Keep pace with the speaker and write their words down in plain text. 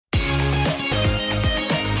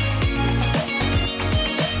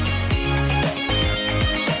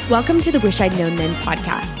Welcome to the Wish I'd Known Then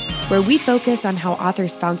podcast, where we focus on how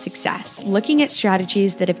authors found success, looking at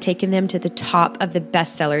strategies that have taken them to the top of the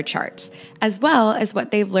bestseller charts, as well as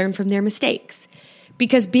what they've learned from their mistakes.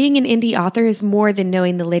 Because being an indie author is more than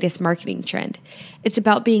knowing the latest marketing trend. It's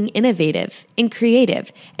about being innovative and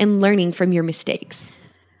creative and learning from your mistakes.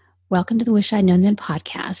 Welcome to the Wish I'd Known Then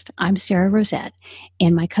podcast. I'm Sarah Rosette,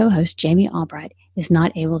 and my co-host, Jamie Albright, is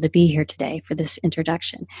not able to be here today for this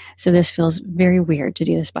introduction. So this feels very weird to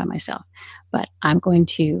do this by myself. But I'm going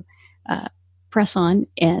to press on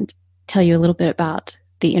and tell you a little bit about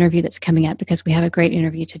the interview that's coming up, because we have a great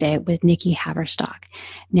interview today with Nikki Haverstock.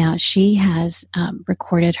 Now, she has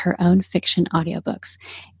recorded her own fiction audiobooks,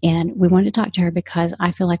 and we wanted to talk to her because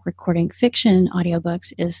I feel like recording fiction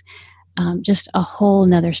audiobooks is just a whole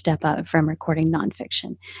nother step up from recording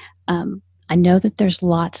nonfiction. I know that there's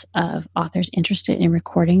lots of authors interested in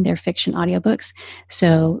recording their fiction audiobooks.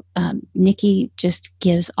 So Nikki just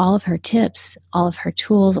gives all of her tips, all of her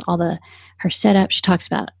tools, her setup. She talks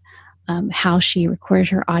about how she recorded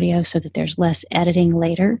her audio so that there's less editing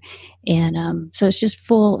later. And so it's just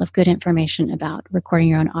full of good information about recording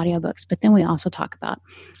your own audiobooks. But then we also talk about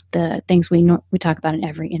the things we talk about in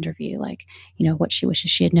every interview, like, what she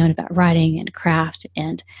wishes she had known about writing and craft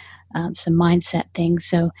and some mindset things.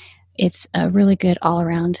 So it's a really good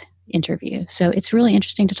all-around interview. So it's really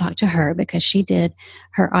interesting to talk to her because she did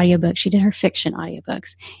her audiobook, she did her fiction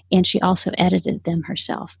audiobooks, and she also edited them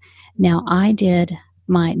herself. Now, I did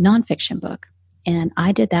my nonfiction book, and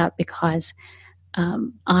I did that because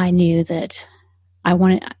I knew that I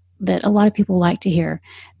wanted that a lot of people like to hear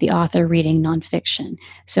the author reading nonfiction.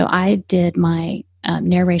 So I did my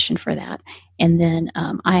narration for that, and then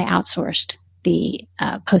I outsourced the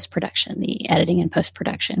post-production, the editing and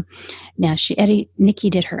post-production. Now,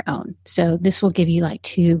 Nikki did her own. So this will give you like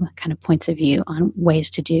two kind of points of view on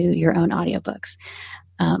ways to do your own audiobooks.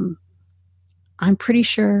 I'm pretty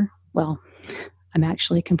sure, I'm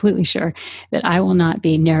actually completely sure that I will not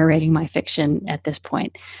be narrating my fiction at this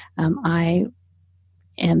point. I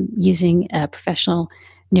am using a professional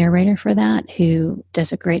narrator for that who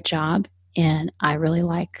does a great job, and I really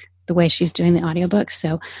like the way she's doing the audiobooks.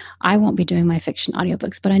 So I won't be doing my fiction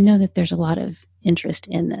audiobooks, but I know that there's a lot of interest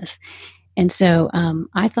in this. And so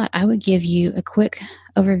I thought I would give you a quick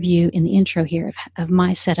overview in the intro here of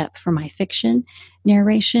my setup for my fiction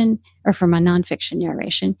narration or for my nonfiction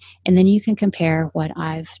narration. And then you can compare what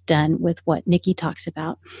I've done with what Nikki talks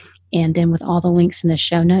about. And then with all the links in the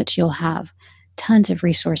show notes, you'll have tons of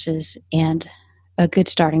resources and a good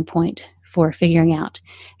starting point for figuring out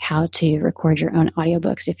how to record your own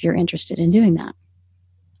audiobooks if you're interested in doing that.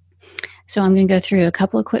 So I'm going to go through a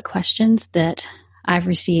couple of quick questions that I've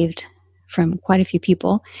received from quite a few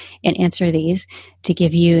people and answer these to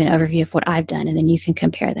give you an overview of what I've done. And then you can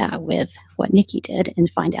compare that with what Nikki did and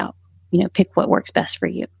find out, pick what works best for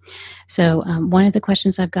you. So one of the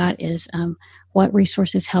questions I've got is, what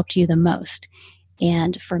resources helped you the most?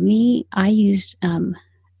 And for me, I used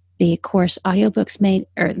the course Audiobooks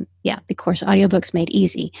Made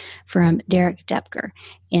Easy from Derek Depker.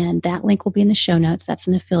 And that link will be in the show notes. That's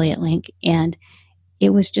an affiliate link. And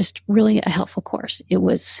it was just really a helpful course. It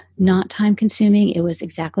was not time consuming. It was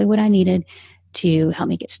exactly what I needed to help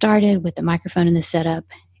me get started with the microphone and the setup.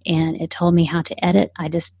 And it told me how to edit. I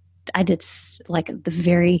did like the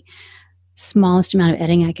very smallest amount of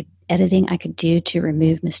editing I could do to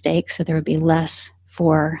remove mistakes. So there would be less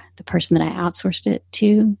for the person that I outsourced it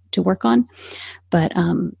to work on. But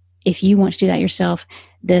if you want to do that yourself,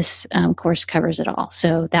 this course covers it all.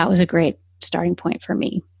 So that was a great starting point for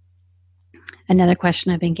me. Another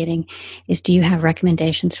question I've been getting is, do you have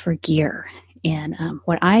recommendations for gear? And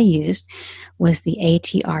what I used was the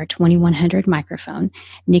ATR 2100 microphone.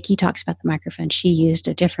 Nikki talks about the microphone. She used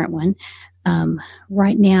a different one.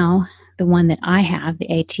 Right now, the one that I have, the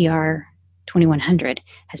ATR 2100,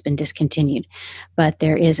 has been discontinued. But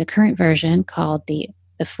there is a current version called the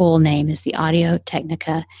full name is the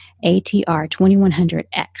Audio-Technica ATR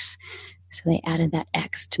 2100X. So they added that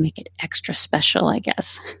X to make it extra special, I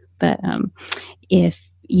guess. But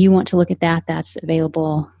if you want to look at that, that's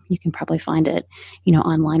available. You can probably find it,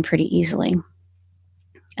 online pretty easily.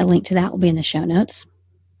 A link to that will be in the show notes.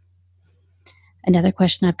 Another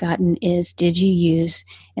question I've gotten is, did you use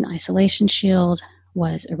an isolation shield?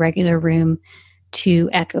 Was a regular room too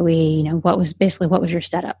echoey? What was your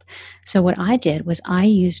setup? So what I did was I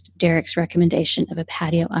used Derek's recommendation of a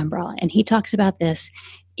patio umbrella, and he talks about this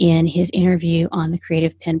in his interview on the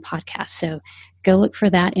Creative Pen podcast. So go look for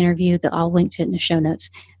that interview. I'll link to it in the show notes,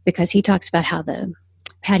 because he talks about how the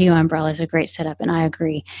patio umbrella is a great setup, and I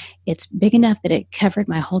agree. It's big enough that it covered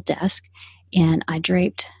my whole desk, and I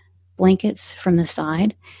draped blankets from the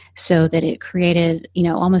side so that it created,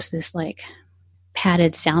 almost this like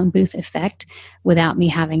padded sound booth effect without me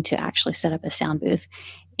having to actually set up a sound booth.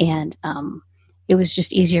 And it was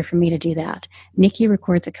just easier for me to do that. Nikki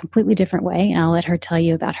records a completely different way, and I'll let her tell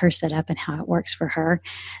you about her setup and how it works for her.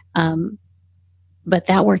 But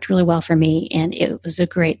that worked really well for me, and it was a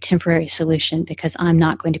great temporary solution because I'm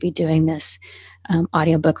not going to be doing this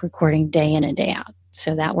audiobook recording day in and day out.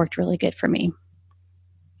 So that worked really good for me.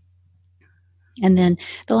 And then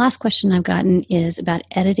the last question I've gotten is about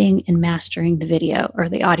editing and mastering the video or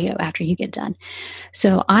the audio after you get done.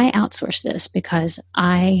 So I outsourced this because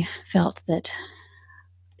I felt that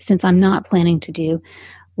since I'm not planning to do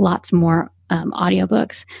lots more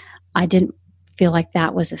audiobooks, I didn't feel like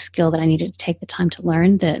that was a skill that I needed to take the time to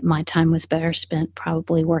learn, that my time was better spent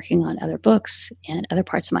probably working on other books and other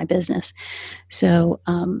parts of my business. So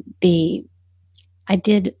I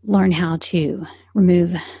did learn how to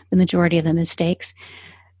remove the majority of the mistakes,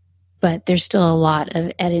 but there's still a lot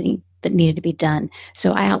of editing that needed to be done.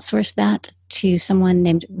 So I outsourced that to someone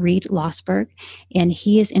named Reed Lossberg, and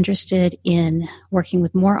he is interested in working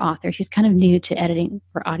with more authors. He's kind of new to editing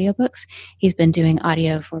for audiobooks. He's been doing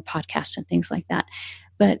audio for podcasts and things like that.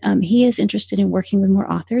 But he is interested in working with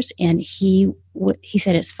more authors, and he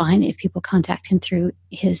said it's fine if people contact him through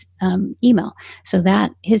his email. So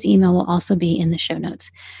that his email will also be in the show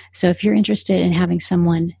notes. So if you're interested in having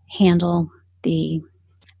someone handle the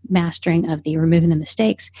mastering of the removing the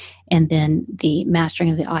mistakes and then the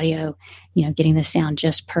mastering of the audio, getting the sound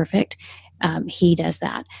just perfect, he does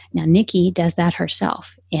that. Now, Nikki does that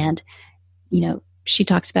herself. And, she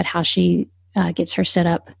talks about how she gets her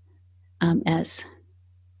setup as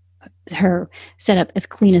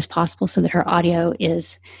clean as possible so that her audio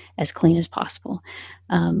is as clean as possible.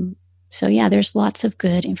 So yeah, there's lots of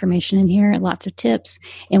good information in here, lots of tips,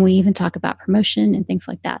 and we even talk about promotion and things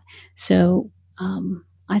like that. So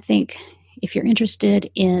I think if you're interested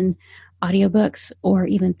in audiobooks or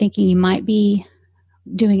even thinking you might be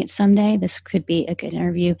doing it someday, this could be a good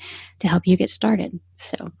interview to help you get started.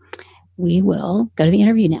 So we will go to the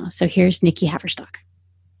interview now. So here's Nikki Haverstock.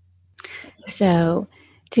 So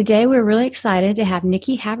today we're really excited to have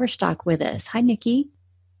Nikki Haverstock with us. Hi, Nikki.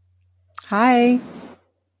 Hi.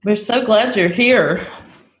 We're so glad you're here.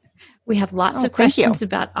 We have lots of questions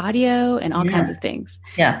about audio and all kinds of things.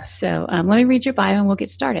 Yeah. So let me read your bio and we'll get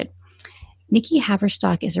started. Nikki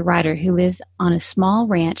Haverstock is a writer who lives on a small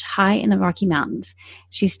ranch high in the Rocky Mountains.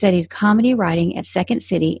 She studied comedy writing at Second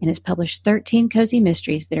City and has published 13 cozy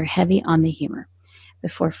mysteries that are heavy on the humor.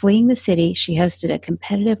 Before fleeing the city, she hosted a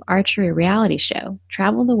competitive archery reality show,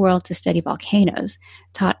 traveled the world to study volcanoes,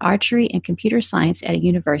 taught archery and computer science at a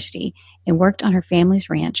university, and worked on her family's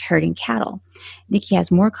ranch herding cattle. Nikki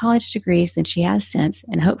has more college degrees than she has since,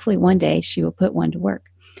 and hopefully one day she will put one to work.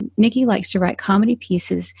 Nikki likes to write comedy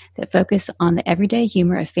pieces that focus on the everyday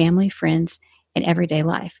humor of family, friends, and everyday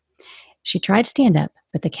life. She tried stand-up,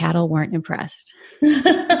 but the cattle weren't impressed.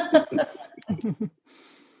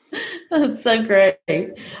 That's so great.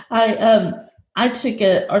 I took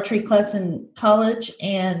an archery class in college,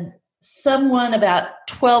 and someone about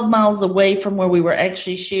 12 miles away from where we were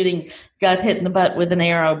actually shooting got hit in the butt with an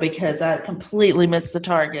arrow because I completely missed the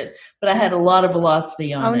target, but I had a lot of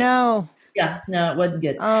velocity on it. Oh, no. Yeah, no, it wasn't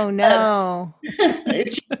good. Oh, no.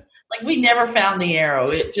 It just, like, we never found the arrow.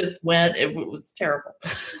 It just went, it was terrible.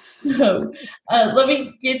 So let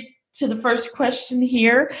me get to the first question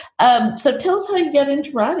here. So tell us how you got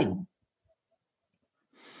into writing.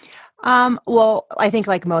 Well, I think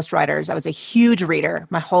like most writers, I was a huge reader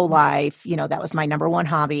my whole life. That was my number one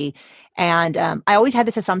hobby. And I always had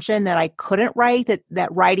this assumption that I couldn't write,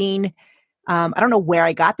 that writing, I don't know where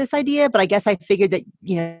I got this idea, but I guess I figured that,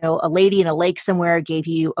 a lady in a lake somewhere gave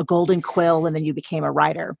you a golden quill and then you became a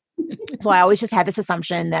writer. So I always just had this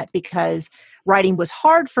assumption that because writing was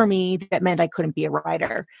hard for me, that meant I couldn't be a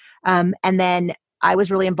writer. And then I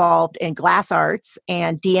was really involved in glass arts,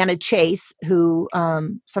 and Deanna Chase, who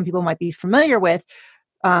some people might be familiar with,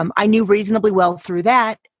 I knew reasonably well through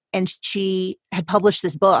that. And she had published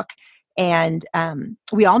this book, and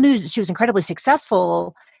we all knew she was incredibly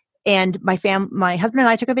successful. And my husband and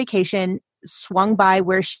I took a vacation, swung by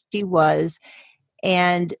where she was,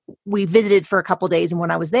 and we visited for a couple of days. And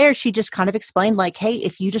when I was there, she just kind of explained, like, hey,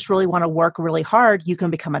 if you just really want to work really hard, you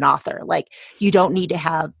can become an author. Like, you don't need to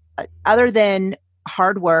have, other than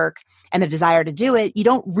hard work and the desire to do it, you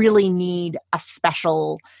don't really need a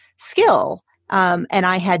special skill. And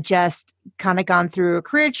I had just kind of gone through a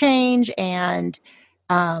career change, and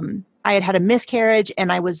I had a miscarriage,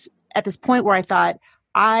 and I was at this point where I thought,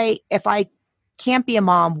 if I can't be a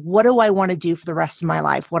mom, what do I want to do for the rest of my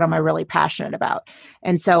life? What am I really passionate about?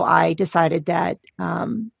 And so I decided that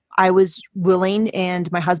I was willing,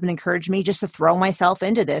 and my husband encouraged me just to throw myself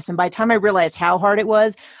into this. And by the time I realized how hard it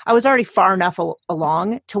was, I was already far enough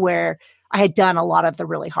along to where I had done a lot of the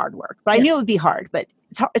really hard work. But I knew it would be hard, but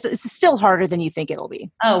it's still harder than you think it'll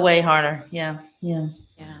be. Oh, way harder. Yeah.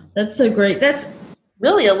 That's so great. That's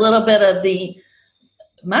really a little bit of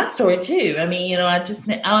my story too. I mean,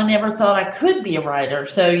 I never thought I could be a writer.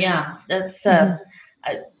 So yeah, that's, but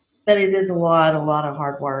it is a lot of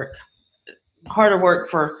hard work, harder work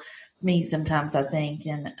for me sometimes, I think.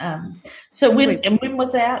 And, so when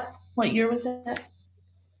was that? What year was that?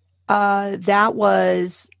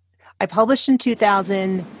 I published in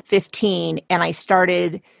 2015 and I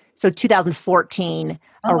started, 2014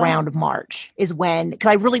 around March is when, because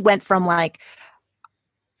I really went from like,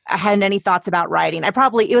 I hadn't any thoughts about writing. It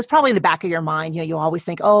was probably in the back of your mind. You always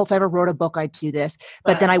think, oh, if I ever wrote a book, I'd do this.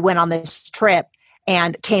 But then I went on this trip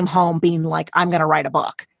and came home being like, I'm going to write a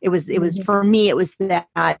book. It was for me, it was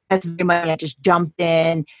that as very much I just jumped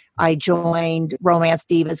in. I joined Romance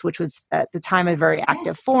Divas, which was at the time a very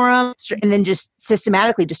active forum, and then just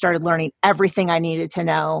systematically just started learning everything I needed to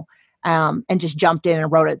know, and just jumped in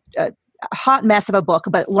and wrote a hot mess of a book,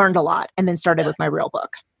 but learned a lot, and then started with my real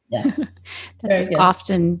book. Yeah, that's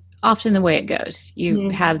often the way it goes. You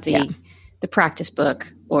have the practice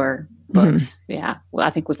book or books. Mm-hmm. Yeah, well,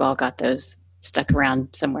 I think we've all got those stuck around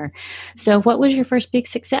somewhere. So what was your first big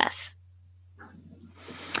success?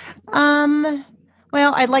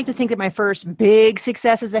 Well, I'd like to think that my first big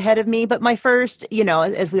success is ahead of me, but my first,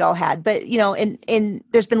 as we all had, but, and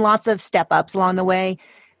there's been lots of step ups along the way.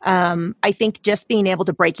 I think just being able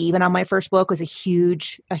to break even on my first book was a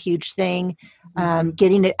huge thing.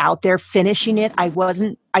 Getting it out there, finishing it. I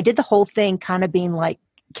did the whole thing kind of being like,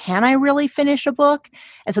 can I really finish a book?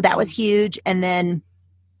 And so that was huge. And then,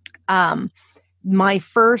 my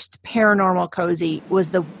first paranormal cozy was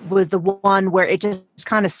the one where it just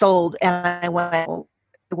kind of sold, and I went, well,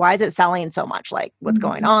 why is it selling so much? Like, what's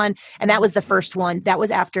going on? And that was the first one. That was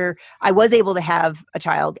after I was able to have a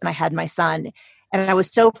child and I had my son, and I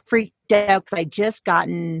was so freaked out because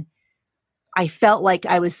I felt like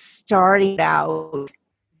I was starting out,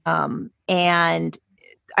 and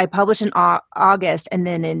I published in August, and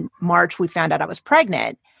then in March we found out I was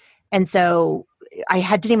pregnant, and so I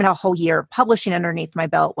didn't even have a whole year of publishing underneath my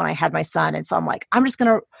belt when I had my son. And so I'm like, I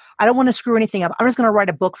don't want to screw anything up. I'm just going to write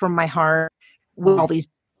a book from my heart with all these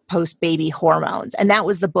post-baby hormones. And that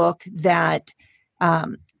was the book that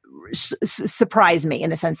surprised me in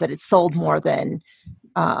the sense that it sold more than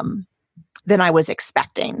I was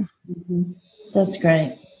expecting. Mm-hmm. That's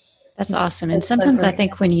great. That's awesome. And sometimes I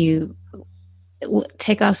think when you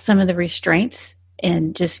take off some of the restraints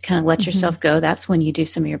and just kind of let yourself go, that's when you do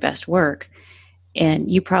some of your best work.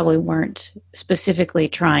 And you probably weren't specifically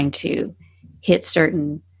trying to hit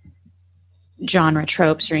certain genre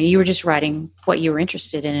tropes, or you were just writing what you were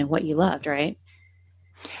interested in and what you loved, right?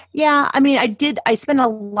 Yeah. I mean, I spent a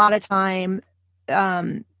lot of time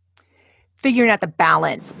figuring out the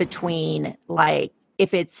balance between, like,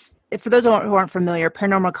 for those who aren't familiar,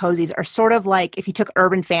 paranormal cozies are sort of like if you took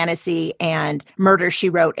urban fantasy and Murder, She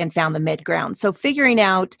Wrote and found the mid-ground. So figuring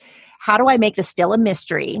out, how do I make this still a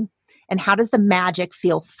mystery? And how does the magic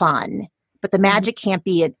feel fun? But the magic can't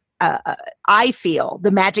be I feel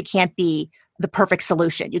the magic can't be the perfect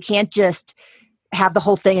solution. You can't just have the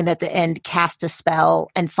whole thing and at the end cast a spell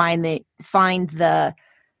and find the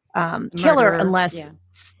killer unless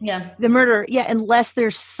the murder. Yeah. Unless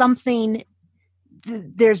there's something,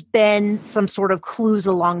 there's been some sort of clues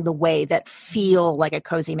along the way that feel like a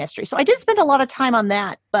cozy mystery. So I did spend a lot of time on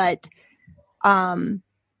that, but,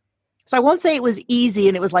 so I won't say it was easy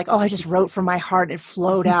and it was like, oh, I just wrote from my heart. It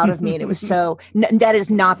flowed out of me. And it was that is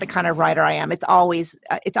not the kind of writer I am. It's always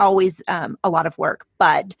a lot of work,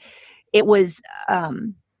 but it was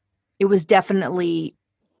definitely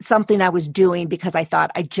something I was doing because I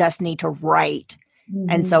thought I just need to write. Mm-hmm.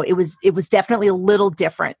 And so it was definitely a little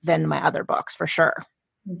different than my other books for sure.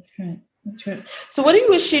 That's great. So what do you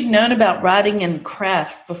wish you'd known about writing and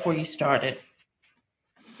craft before you started?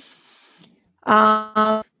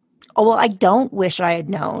 Well, I don't wish I had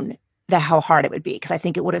known how hard it would be, because I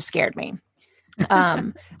think it would have scared me.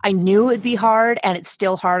 I knew it would be hard, and it's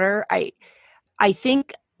still harder. I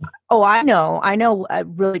think, I know a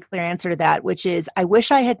really clear answer to that, which is I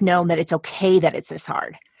wish I had known that it's okay that it's this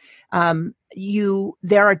hard.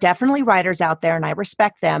 There are definitely writers out there, and I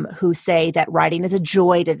respect them, who say that writing is a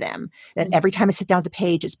joy to them, that every time I sit down at the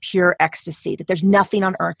page, it's pure ecstasy, that there's nothing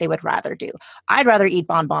on earth they would rather do. I'd rather eat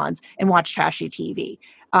bonbons and watch trashy TV.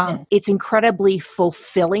 It's incredibly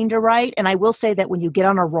fulfilling to write. And I will say that when you get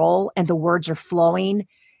on a roll and the words are flowing,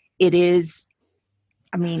 it is,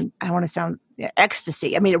 I mean, I don't want to sound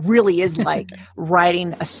ecstasy. I mean, it really is like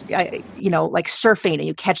writing, like surfing, and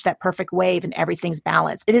you catch that perfect wave and everything's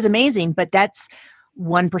balanced. It is amazing, but that's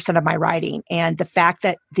 1% of my writing. And the fact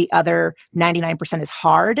that the other 99% is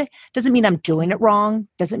hard doesn't mean I'm doing it wrong.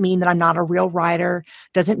 Doesn't mean that I'm not a real writer.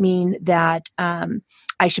 Doesn't mean that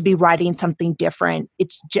I should be writing something different.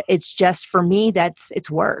 It's just, for me,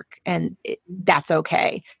 it's work, and that's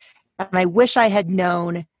okay. And I wish I had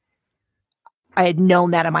known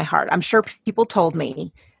that in my heart. I'm sure people told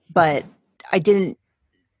me, but I didn't.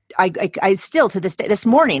 I still, to this day, this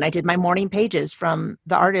morning, I did my morning pages from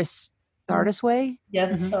the Artist Way. Yeah.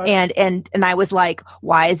 And I was like,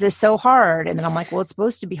 why is this so hard? And then I'm like, well, it's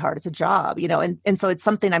supposed to be hard. It's a job, and so it's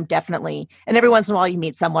something I'm definitely, and every once in a while you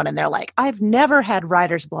meet someone and they're like, I've never had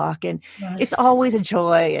writer's block, and it's always a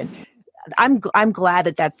joy. And I'm glad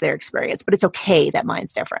that that's their experience, but it's okay that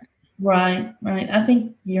mine's different. Right. I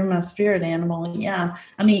think you're my spirit animal. Yeah.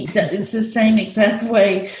 I mean, it's the same exact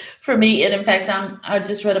way for me. And in fact, I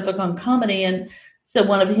just read a book on comedy. And so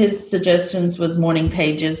one of his suggestions was morning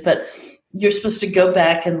pages, but you're supposed to go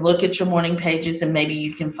back and look at your morning pages, and maybe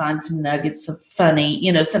you can find some nuggets of funny,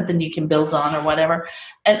 something you can build on or whatever.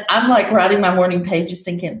 And I'm like writing my morning pages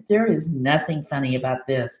thinking, there is nothing funny about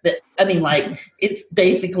this. It's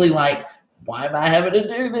basically like, why am I having to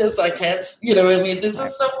do this? I can't, this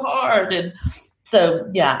is so hard. And so,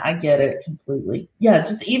 yeah, I get it completely. Yeah,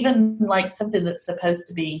 just even like something that's supposed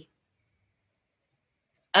to be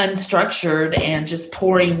unstructured and just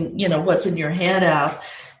pouring, what's in your head out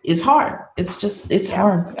is hard. It's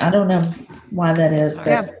hard. I don't know why that is,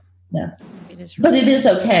 but yeah. But it is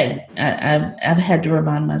okay. I've had to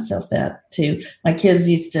remind myself that too. My kids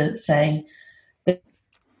used to say that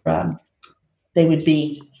they would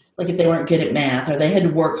be, like, if they weren't good at math, or they had to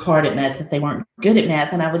work hard at math, that they weren't good at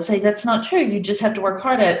math. And I would say, that's not true. You just have to work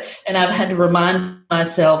hard at it. And I've had to remind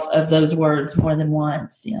myself of those words more than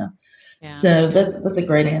once. Yeah. So that's a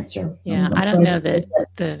great answer. Yeah. I don't know that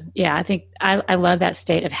I think I love that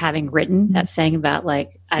state of having written, that saying about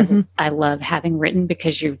like, I love having written,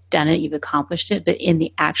 because you've done it, you've accomplished it. But in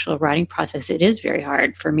the actual writing process, it is very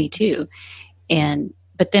hard for me too.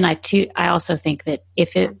 But then I also think that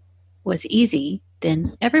if it was easy, then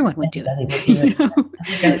everyone would do it.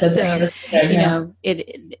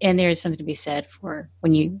 And there's something to be said for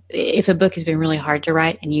if a book has been really hard to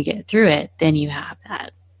write and you get through it, then you have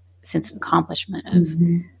that sense of accomplishment of,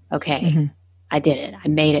 I did it. I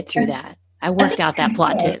made it through that. I worked out that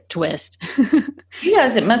plot twist. You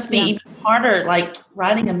guys, it must be even harder, like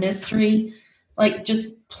writing a mystery, like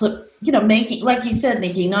just, making, like you said,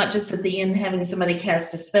 Nikki, not just at the end having somebody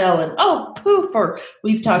cast a spell and, oh, poof, or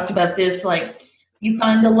we've talked about this, like, you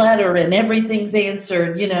find a letter and everything's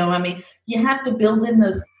answered, you have to build in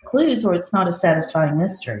those clues or it's not a satisfying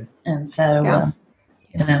mystery. And so,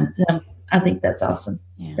 I think that's awesome.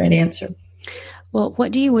 Yeah. Great answer. Well,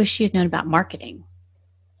 what do you wish you'd known about marketing?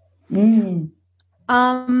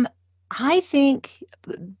 I think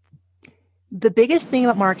the biggest thing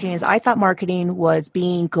about marketing is I thought marketing was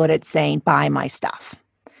being good at saying, buy my stuff.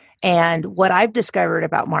 And what I've discovered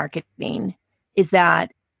about marketing is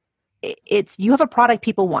that you have a product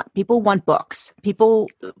people want. People want books. People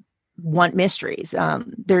want mysteries.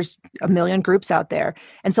 There's a million groups out there.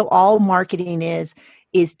 And so all marketing is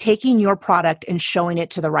taking your product and showing it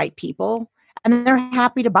to the right people, and they're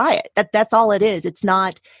happy to buy it. That's all it is. It's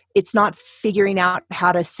not figuring out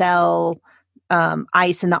how to sell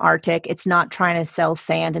ice in the Arctic. It's not trying to sell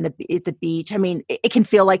sand at the beach. I mean, it can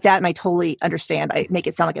feel like that, and I totally understand. I make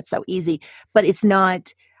it sound like it's so easy, but it's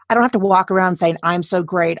not. I don't have to walk around saying, I'm so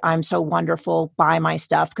great, I'm so wonderful, buy my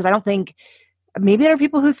stuff. Because I don't think, maybe there are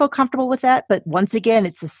people who feel comfortable with that. But once again,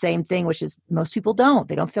 it's the same thing, which is most people don't.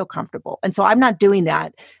 They don't feel comfortable. And so I'm not doing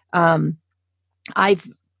that. My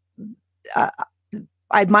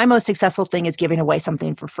most successful thing is giving away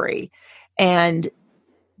something for free. And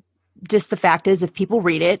just the fact is, if people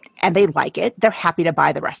read it and they like it, they're happy to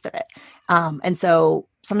buy the rest of it. And so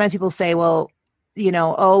sometimes people say, well,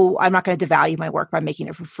 I'm not going to devalue my work by making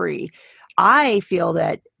it for free. I feel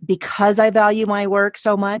that because I value my work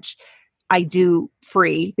so much, I do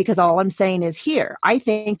free, because all I'm saying is, here, I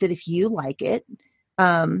think that if you like it,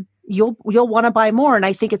 you'll want to buy more. And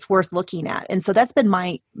I think it's worth looking at. And so that's been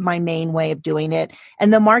my main way of doing it.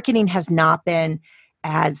 And the marketing has not been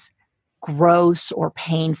as gross or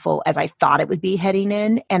painful as I thought it would be heading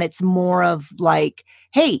in. And it's more of like,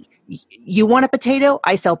 hey, you want a potato?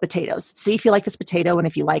 I sell potatoes. See if you like this potato, and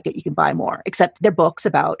if you like it, you can buy more. Except they're books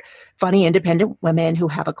about funny, independent women who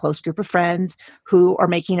have a close group of friends who are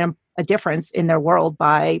making a difference in their world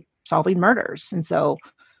by solving murders. And so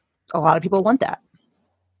a lot of people want that.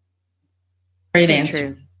 Great So answer.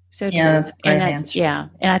 true. So Yeah, true. that's a great And answer. yeah.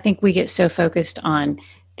 And I think we get so focused on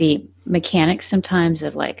the mechanics sometimes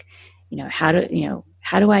of like,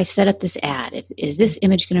 how do I set up this ad? Is this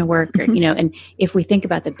image going to work? Or, and if we think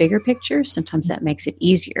about the bigger picture, sometimes that makes it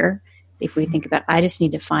easier. If we think about, I just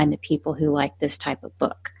need to find the people who like this type of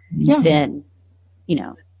book, then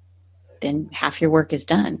half your work is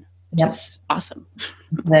done, which is awesome.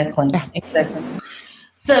 Exactly. Exactly.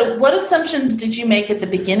 So what assumptions did you make at the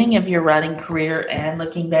beginning of your writing career, and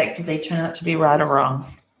looking back, did they turn out to be right or wrong?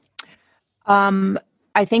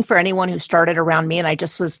 I think for anyone who started around me, and I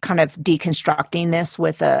just was kind of deconstructing this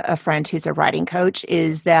with a friend who's a writing coach,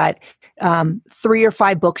 is that 3 or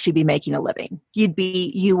 5 books you'd be making a living.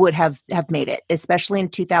 You would have made it, especially in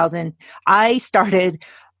 2000. I started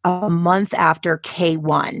a month after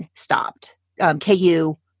K1 stopped,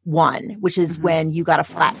 KU1, which is when you got a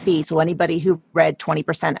flat fee. So anybody who read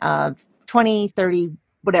 20% of 20, 30,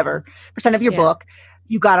 whatever percent of your book,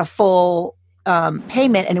 you got a full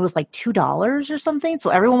payment, and it was like $2 or something.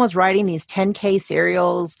 So everyone was writing these 10K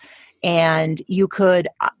serials, and you could,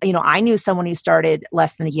 I knew someone who started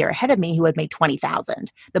less than a year ahead of me who had made $20,000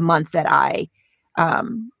 the month that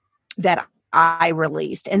I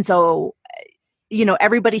released. And so,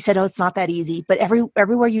 everybody said, "Oh, it's not that easy," but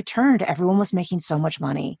everywhere you turned, everyone was making so much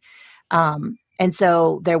money. And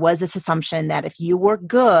so there was this assumption that if you were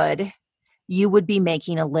good, you would be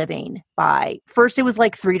making a living by, first it was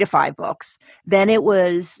like 3 to 5 books. Then it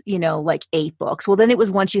was, like 8 books. Well, then it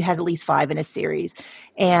was once you had at least 5 in a series.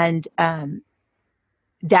 And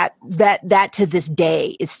that to this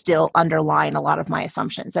day is still underlying a lot of my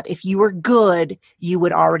assumptions, that if you were good, you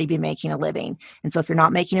would already be making a living. And so if you're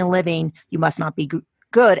not making a living, you must not be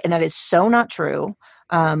good. And that is so not true.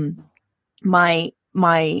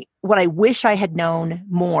 What I wish I had known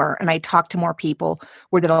more, and I talked to more people,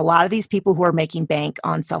 were that a lot of these people who are making bank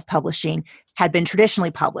on self-publishing had been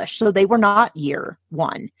traditionally published. So they were not year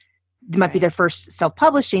one. It might be their first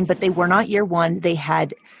self-publishing, but they were not year one. They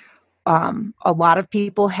had, a lot of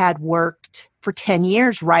people had worked for 10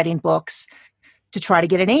 years writing books to try to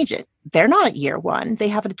get an agent. They're not at year one. They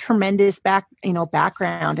have a tremendous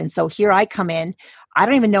background. And so here I come in. I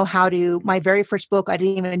don't even know my very first book, I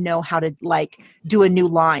didn't even know how to do a new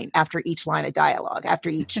line after each line of dialogue, after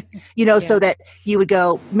each, so that you would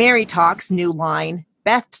go, Mary talks, new line,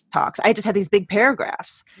 Beth talks. I just had these big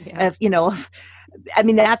paragraphs of,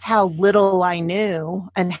 that's how little I knew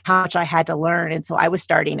and how much I had to learn. And so I was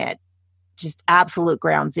starting at just absolute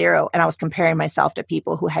ground zero. And I was comparing myself to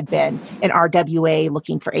people who had been in RWA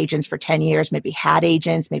looking for agents for 10 years, maybe had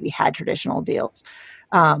agents, maybe had traditional deals.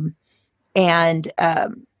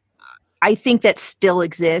 I think that still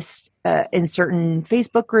exists in certain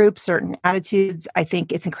Facebook groups, certain attitudes. I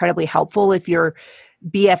think it's incredibly helpful if your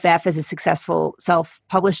BFF is a successful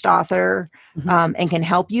self-published author and can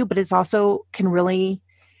help you, but it's also can really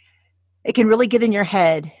get in your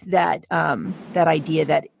head that that idea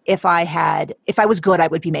that if I was good, I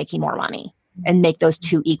would be making more money, and make those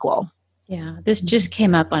two equal. Yeah, this just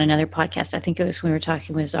came up on another podcast. I think it was when we were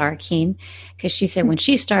talking with Zara Keen, because she said when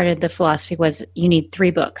she started, the philosophy was you need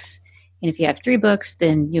 3 books. And if you have 3 books,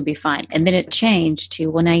 then you'll be fine. And then it changed to,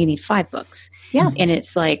 well, now you need 5 books. Yeah. And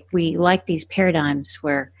it's like we like these paradigms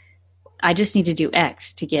where I just need to do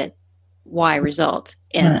X to get Y result.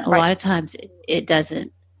 And a lot of times it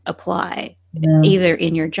doesn't apply either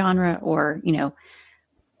in your genre or,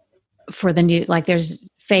 for the new, like there's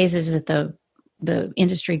phases that the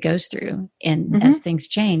industry goes through, and as things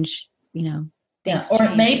change, things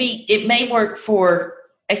change. Maybe it may work for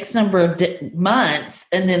X number of months,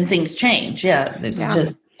 and then things change.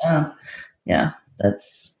 Just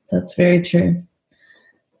that's very true.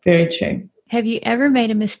 Very true. Have you ever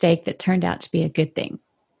made a mistake that turned out to be a good thing?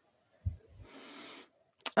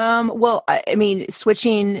 Well,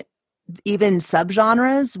 switching even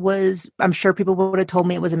subgenres I'm sure people would have told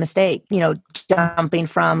me it was a mistake, jumping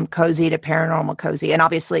from cozy to paranormal cozy. And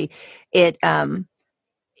obviously it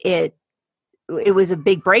was a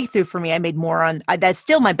big breakthrough for me. I made more on, that's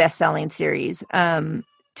still my best-selling series, to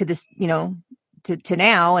this, to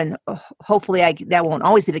now. And hopefully that won't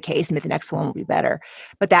always be the case. And the next one will be better.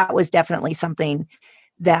 But that was definitely something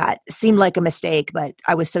that seemed like a mistake, but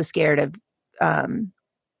I was so scared of,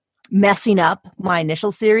 messing up my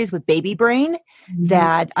initial series with Baby Brain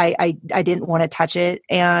that I didn't want to touch it.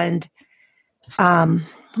 And let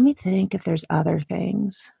me think if there's other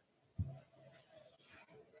things.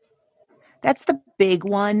 That's the big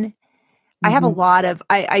one. I have a lot of,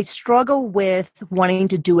 I struggle with wanting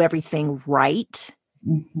to do everything right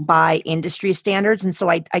by industry standards. And so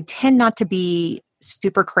I tend not to be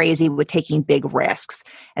super crazy with taking big risks.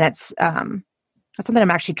 And that's something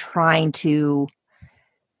I'm actually trying to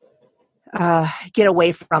get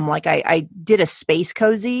away from. Like I did a space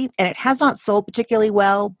cozy and it has not sold particularly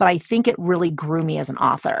well, but I think it really grew me as an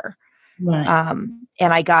author. Right.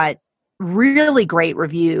 And I got really great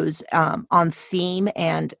reviews on theme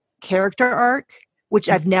and character arc, which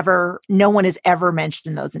no one has ever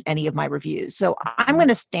mentioned those in any of my reviews. So I'm going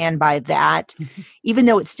to stand by that, even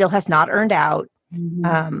though it still has not earned out.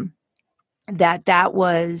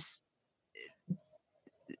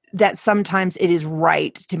 That sometimes it is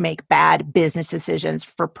right to make bad business decisions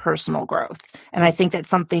for personal growth. And I think that's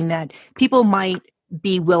something that people might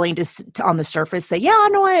be willing to on the surface say, yeah,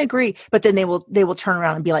 no, I agree. But then they will turn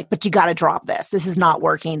around and be like, but you got to drop this. This is not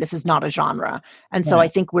working. This is not a genre. And so I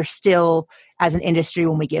think we're still, as an industry,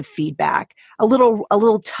 when we give feedback, a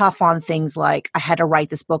little tough on things like I had to write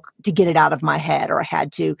this book to get it out of my head, or I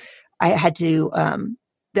had to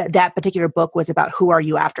that particular book was about who are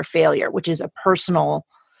you after failure, which is a personal,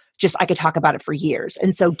 just I could talk about it for years.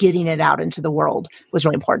 And so getting it out into the world was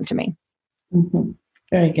really important to me.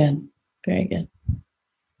 Very good. Very good.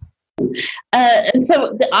 And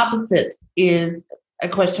so the opposite is a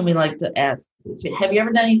question we like to ask. Have you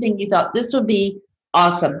ever done anything you thought this would be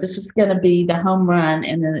awesome, this is going to be the home run,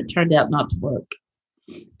 and then it turned out not to work?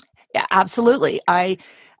 Yeah, absolutely.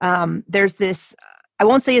 There's this, I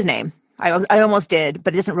won't say his name. I almost did,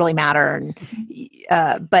 but it doesn't really matter.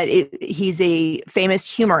 But he's a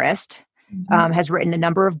famous humorist, has written a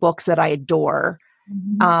number of books that I adore.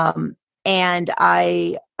 And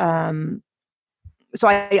so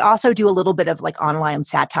I also do a little bit of like online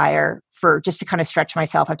satire for just to kind of stretch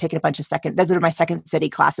myself. I've taken a bunch of those are my Second City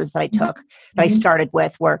classes that I took, that I started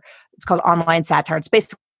with, where it's called online satire. It's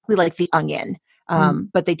basically like The Onion,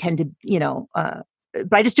 but they tend to,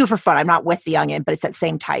 but I just do it for fun. I'm not with The Onion, but it's that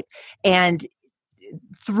same type. And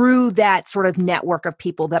through that sort of network of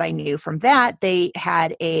people that I knew from that, they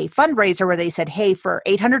had a fundraiser where they said, hey, for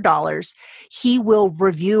 $800, he will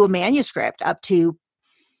review a manuscript up to,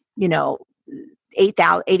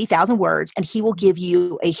 80,000 words, and he will give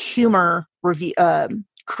you a humor review,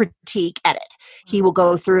 critique edit. He will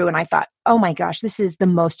go through, and I thought, oh my gosh, this is the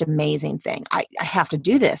most amazing thing. I have to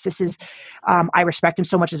do this. This is, I respect him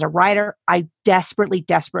so much as a writer. I desperately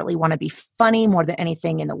want to be funny more than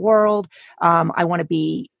anything in the world. I want to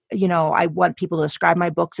be, I want people to describe my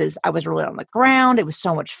books as I was really on the ground. It was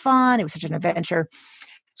so much fun. It was such an adventure.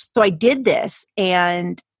 So I did this,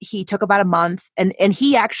 and he took about a month, and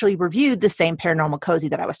he actually reviewed the same paranormal cozy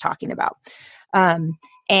that I was talking about.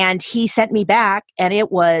 And he sent me back, and it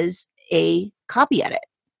was a copy edit.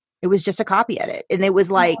 It was just a copy edit. And it was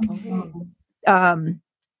like, and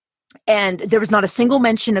there was not a single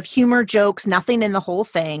mention of humor, jokes, nothing in the whole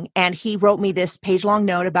thing. And he wrote me this page-long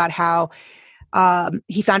note about how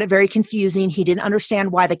he found it very confusing. He didn't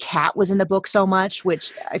understand why the cat was in the book so much,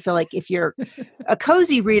 which I feel like if you're a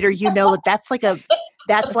cozy reader, that's like a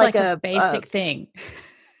basic thing.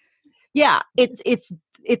 Yeah, it's.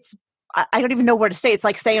 I don't even know where to say. It's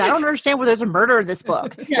like saying I don't understand where there's a murder in this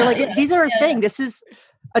book. You're like, these are a thing. This is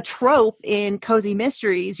a trope in cozy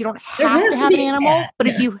mysteries. You don't have to have an animal, but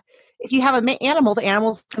if you have an animal, the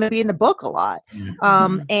animal's going to be in the book a lot.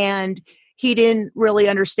 And he didn't really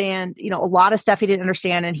understand, a lot of stuff he didn't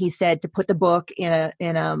understand. And he said to put the book in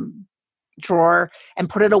a drawer and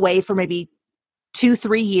put it away for maybe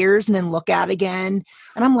 2-3 years and then look at it again.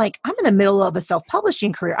 And I'm like, I'm in the middle of a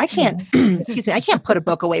self-publishing career. I can't, I can't put a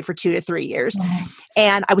book away for 2 to 3 years.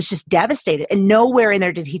 And I was just devastated. And nowhere in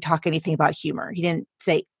there did he talk anything about humor. He didn't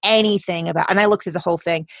say anything about, and I looked through the whole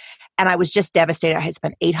thing and I was just devastated. I had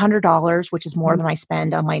spent $800, which is more than I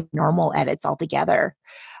spend on my normal edits altogether.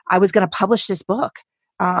 I was going to publish this book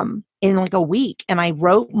in like a week. And I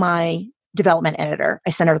wrote my development editor. I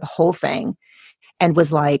sent her the whole thing and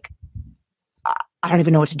was like, I don't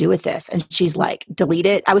even know what to do with this. And she's like, delete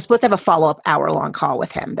it. I was supposed to have a follow-up hour-long call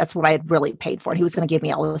with him. That's what I had really paid for. And he was going to give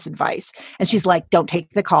me all this advice. And she's like, don't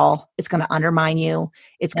take the call. It's going to undermine you.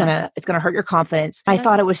 It's going to hurt your confidence. I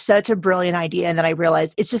thought it was such a brilliant idea. And then I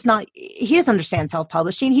realized it's just not, he doesn't understand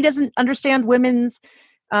self-publishing. He doesn't understand women's,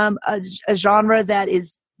 a genre that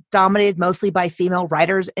is dominated mostly by female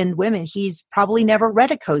writers and women. He's probably never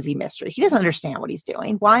read a cozy mystery. He doesn't understand what he's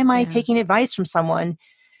doing. Why am I taking advice from someone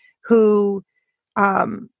who,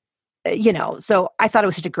 so I thought it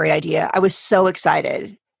was such a great idea. I was so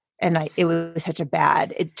excited. And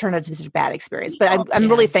it turned out to be such a bad experience. But I'm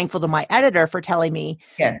really thankful to my editor for telling me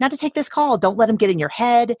not to take this call. Don't let him get in your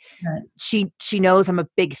head. Right. She knows I'm a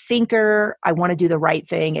big thinker. I want to do the right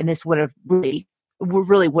thing. And this would have really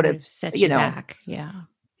would have set you back.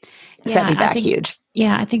 Set me back huge.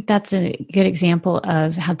 Yeah. I think that's a good example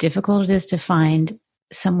of how difficult it is to find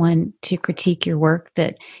someone to critique your work,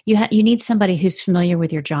 that you need somebody who's familiar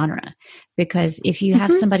with your genre, because if you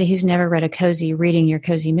have somebody who's never read a cozy reading your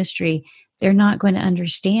cozy mystery, they're not going to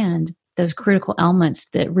understand those critical elements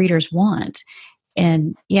that readers want.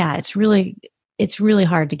 And it's really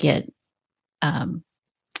hard to get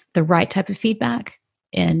the right type of feedback.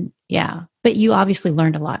 And but you obviously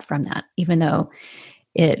learned a lot from that, even though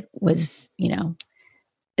it was,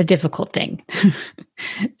 a difficult thing.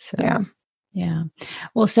 Yeah.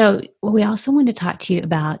 Well, we also want to talk to you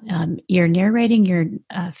about your narrating your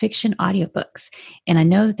fiction audiobooks. And I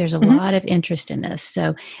know that there's a lot of interest in this.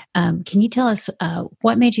 So can you tell us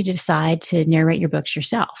what made you decide to narrate your books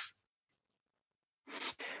yourself?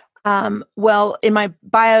 Well, in my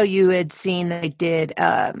bio, you had seen that I did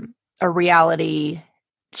a reality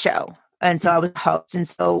show. And so I was a host. And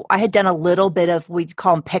so I had done a little bit of, we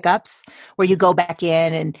call them pickups, where you go back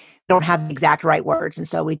in and don't have the exact right words. And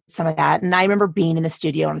so we did some of that. And I remember being in the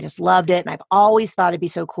studio and I just loved it. And I've always thought it'd be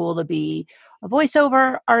so cool to be a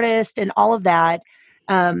voiceover artist and all of that.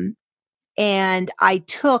 And I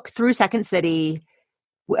took through Second City,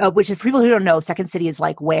 which is, for people who don't know, Second City is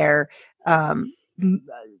like where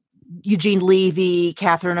Eugene Levy,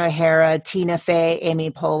 Catherine O'Hara, Tina Fey, Amy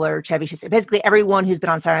Poehler, Chevy Chase, basically everyone who's been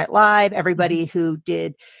on Saturday Night Live, everybody who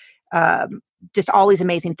did just all these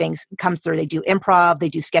amazing things comes through. They do improv, they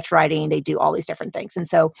do sketch writing, they do all these different things. And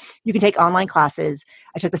so you can take online classes.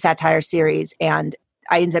 I took the satire series and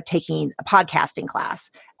I ended up taking a podcasting class,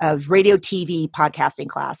 of radio, TV podcasting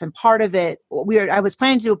class. And part of it, I was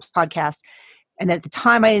planning to do a podcast. And then at the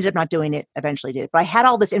time, I ended up not doing it, eventually did. But I had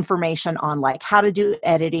all this information on like how to do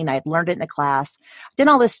editing. I had learned it in the class, did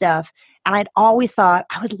all this stuff. And I'd always thought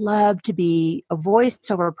I would love to be a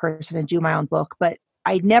voiceover person and do my own book. But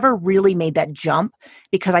I never really made that jump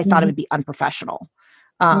because I thought it would be unprofessional,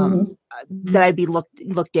 that I'd be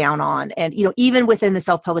looked down on. And, even within the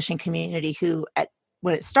self-publishing community, who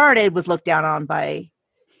when it started was looked down on by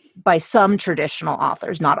some traditional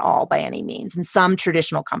authors, not all by any means, and some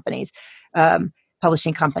traditional companies,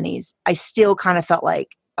 publishing companies, I still kind of felt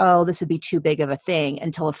like, oh, this would be too big of a thing,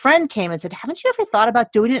 until a friend came and said, haven't you ever thought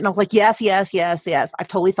about doing it? And I was like, yes. I've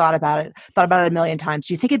totally thought about it a million times.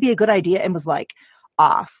 Do you think it'd be a good idea? And was like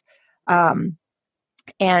off. And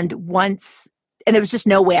there was just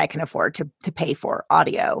no way I can afford to pay for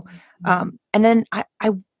audio. And then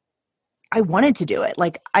I wanted to do it.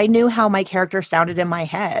 Like, I knew how my character sounded in my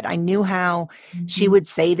head. I knew how she would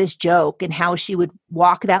say this joke and how she would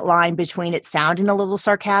walk that line between it sounding a little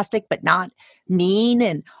sarcastic, but not mean,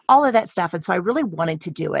 and all of that stuff. And so I really wanted to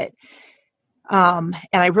do it. And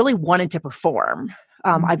I really wanted to perform.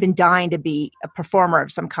 I've been dying to be a performer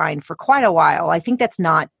of some kind for quite a while. I think that's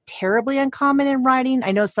not terribly uncommon in writing.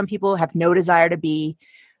 I know some people have no desire to be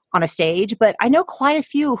on a stage, but I know quite a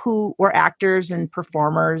few who were actors and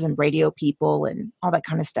performers and radio people and all that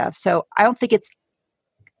kind of stuff. So I don't think it's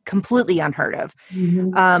completely unheard of.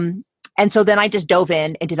 And so then I just dove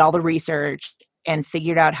in and did all the research and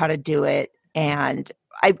figured out how to do it. And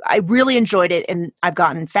I really enjoyed it. And I've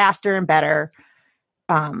gotten faster and better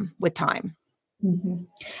with time.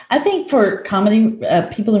 I think for comedy,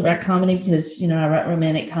 people that write comedy, because, I write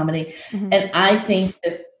romantic comedy. And I think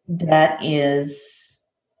that is,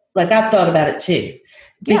 like, I've thought about it too,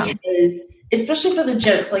 because especially for the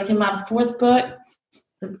jokes, like in my fourth book,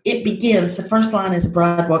 it begins, the first line is a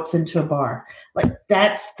bride walks into a bar. Like,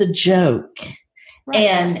 that's the joke. Right.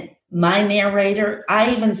 And my narrator,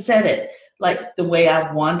 I even said it like the way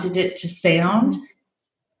I wanted it to sound.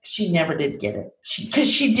 She never did get it,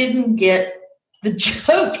 because she didn't get the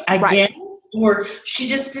joke, I guess, or she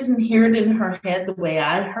just didn't hear it in her head the way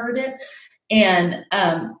I heard it. And,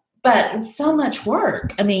 but it's so much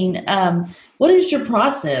work. I mean, what is your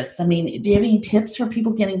process? I mean, do you have any tips for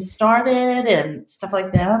people getting started and stuff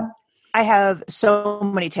like that? I have so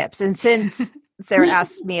many tips. And since Sarah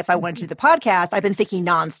asked me if I wanted to do the podcast, I've been thinking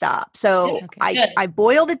nonstop. So I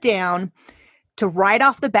boiled it down to right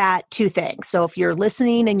off the bat, 2 things. So if you're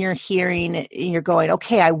listening and you're hearing and you're going,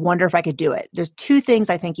 okay, I wonder if I could do it. There's 2 things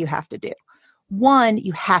I think you have to do. One,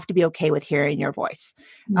 you have to be okay with hearing your voice.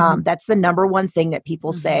 That's the number one thing that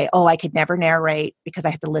people say, oh, I could never narrate because I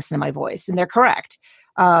have to listen to my voice. And they're correct.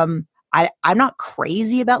 I'm not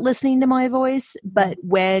crazy about listening to my voice, but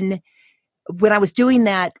when I was doing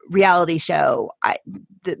that reality show,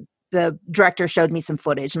 the director showed me some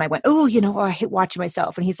footage and I went, oh, I hate watching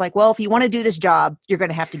myself. And he's like, well, if you want to do this job, you're going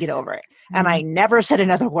to have to get over it. And I never said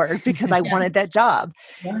another word because I wanted that job.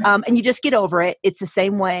 And you just get over it. It's the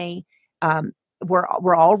same way.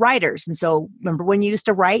 We're all writers. And so remember when you used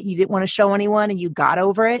to write, you didn't want to show anyone and you got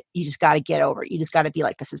over it. You just got to get over it. You just got to be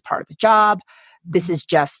like, this is part of the job. This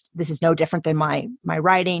is no different than my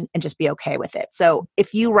writing, and just be okay with it. So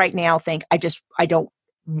if you right now think I don't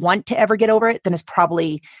want to ever get over it, then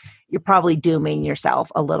you're probably dooming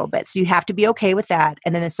yourself a little bit. So you have to be okay with that.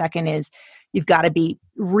 And then the second is you've got to be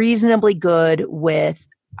reasonably good with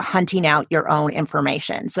hunting out your own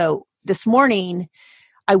information. So this morning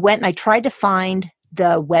I went and I tried to find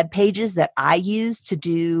the web pages that I use to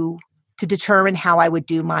determine how I would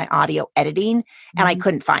do my audio editing, and I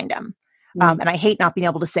couldn't find them. And I hate not being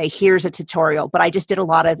able to say, here's a tutorial, but I just did a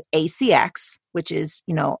lot of ACX, which is,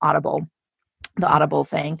 Audible, the Audible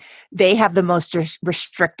thing. They have the most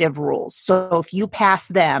restrictive rules. So if you pass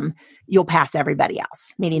them, you'll pass everybody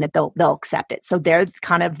else, meaning that they'll accept it. So they're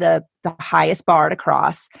kind of the highest bar to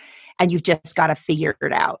cross, and you've just got to figure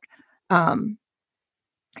it out.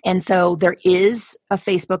 And so there is a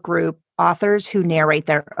Facebook group, Authors Who Narrate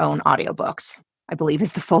Their Own Audiobooks, I believe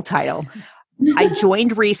is the full title. I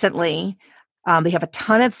joined recently. They have a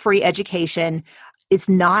ton of free education. It's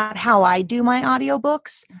not how I do my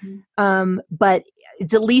audiobooks, but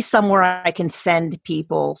it's at least somewhere I can send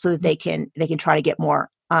people so that they can try to get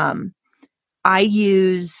more. Should I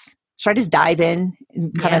just dive in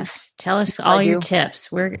and kind of tell us all your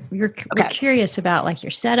tips? We're curious about like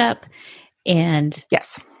your setup and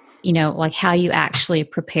yes, like how you actually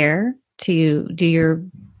prepare to do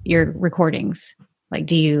your recordings. Like,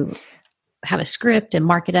 do you have a script and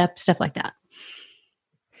mark it up, stuff like that?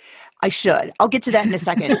 I should. I'll get to that in a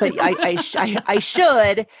second, but I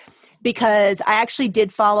should, because I actually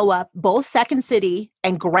did follow up. Both Second City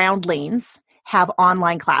and Groundlings have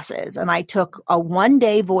online classes, and I took a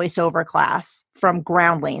 1-day voiceover class from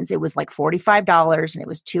Groundlings. It was like $45 and it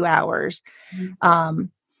was 2 hours.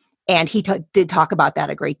 And he did talk about that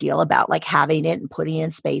a great deal, about like having it and putting in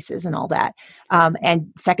spaces and all that.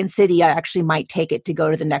 And Second City, I actually might take it to go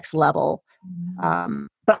to the next level.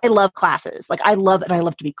 But I love classes. Like I love it. I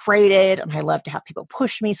love to be graded, and I love to have people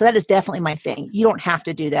push me. So that is definitely my thing. You don't have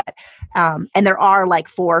to do that. And there are like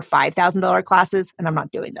 $4,000 or $5,000 classes, and I'm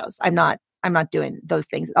not doing those. I'm not doing those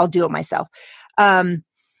things. I'll do it myself.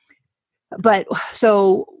 But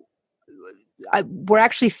so we're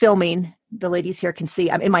actually filming. The ladies here can see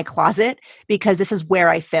I'm in my closet because this is where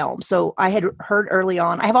I film. So I had heard early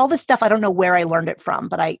on, I have all this stuff. I don't know where I learned it from,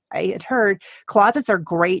 but I had heard closets are a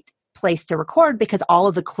great place to record because all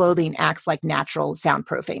of the clothing acts like natural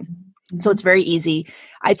soundproofing. So it's very easy.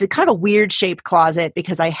 It's a kind of weird shaped closet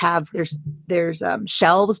because I have, there's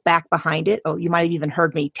shelves back behind it. Oh, you might have even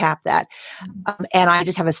heard me tap that. And I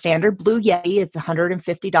just have a standard Blue Yeti. It's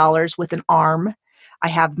 $150 with an arm. I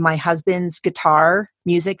have my husband's guitar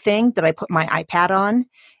music thing that I put my iPad on.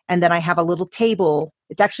 And then I have a little table.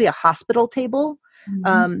 It's actually a hospital table.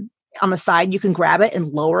 On the side, you can grab it and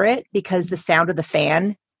lower it because the sound of the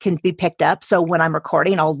fan can be picked up. So when I'm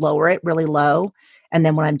recording, I'll lower it really low. And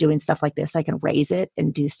then when I'm doing stuff like this, I can raise it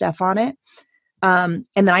and do stuff on it. And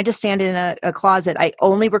then I just stand in a closet. I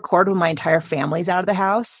only record when my entire family's out of the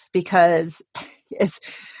house because it's,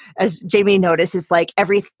 as Jamie noticed, it's like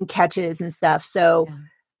everything catches and stuff. So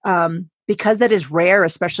because that is rare,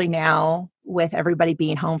 especially now with everybody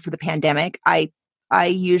being home for the pandemic, I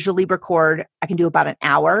usually record, I can do about an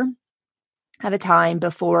hour at a time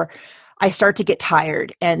before I start to get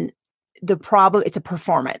tired. And the problem, it's a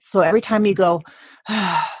performance. So every time you go,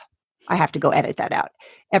 I have to go edit that out.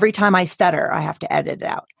 Every time I stutter, I have to edit it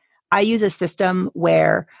out. I use a system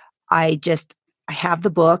where I have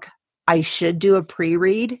the book. I should do a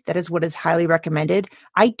pre-read. That is what is highly recommended.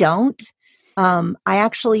 I don't. I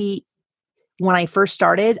actually, when I first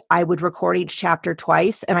started, I would record each chapter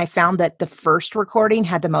twice, and I found that the first recording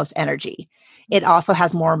had the most energy. It also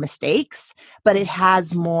has more mistakes, but it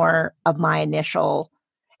has more of my initial,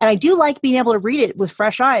 and I do like being able to read it with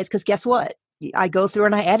fresh eyes, because guess what? I go through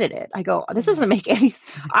and I edit it. I go, this doesn't make any sense.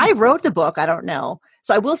 I wrote the book. I don't know.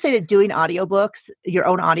 So I will say that doing audiobooks, your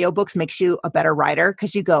own audiobooks, makes you a better writer,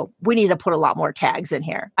 because you go, we need to put a lot more tags in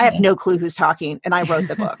here. I have no clue who's talking, and I wrote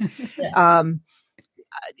the book.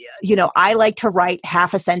 I like to write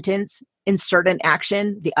half a sentence, insert an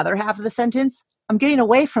action, the other half of the sentence. I'm getting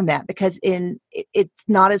away from that because it's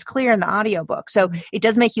not as clear in the audiobook. So it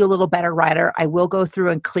does make you a little better writer. I will go through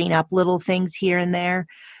and clean up little things here and there.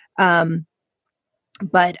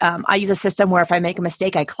 But I use a system where if I make a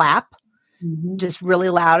mistake, I clap just really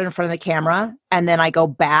loud in front of the camera. And then I go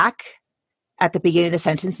back at the beginning of the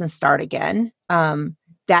sentence and start again.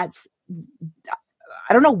 That's,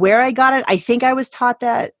 I don't know where I got it. I think I was taught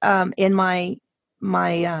that in my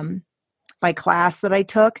class that I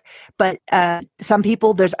took, but some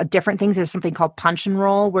people, there's different things. There's something called punch and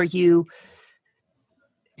roll where you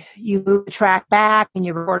move the track back and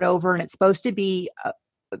you record over, and it's supposed to be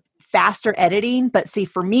faster editing. But see,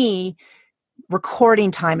 for me,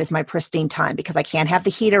 recording time is my pristine time because I can't have the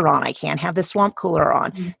heater on. I can't have the swamp cooler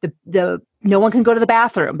on. No one can go to the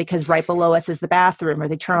bathroom because right below us is the bathroom, or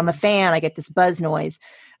they turn on the fan. I get this buzz noise.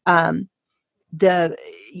 The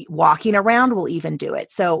walking around will even do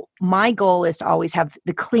it. So my goal is to always have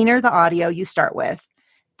the cleaner the audio you start with,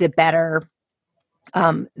 the better,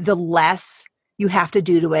 the less you have to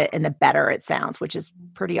do to it and the better it sounds, which is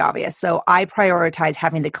pretty obvious. So I prioritize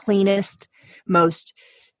having the cleanest, most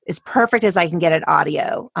as perfect as I can get at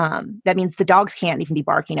audio. That means the dogs can't even be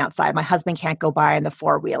barking outside. My husband can't go by in the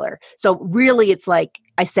four-wheeler. So really it's like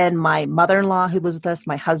I send my mother-in-law who lives with us,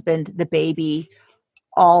 my husband, the baby,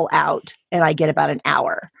 all out, and I get about an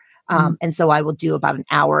hour. And so I will do about an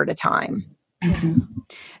hour at a time. Mm-hmm.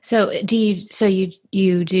 So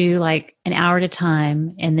you do like an hour at a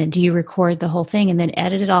time, and then do you record the whole thing and then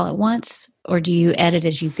edit it all at once, or do you edit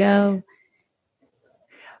as you go?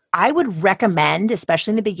 I would recommend,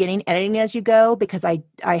 especially in the beginning, editing as you go, because I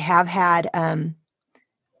have had,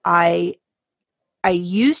 I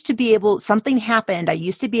used to be able, something happened. I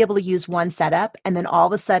used to be able to use one setup, and then all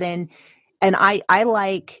of a sudden, and I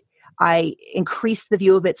increased the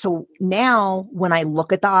view of it. So now when I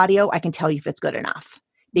look at the audio, I can tell you if it's good enough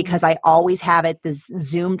because I always have it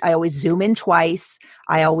zoomed. I always zoom in twice.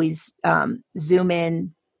 I always zoom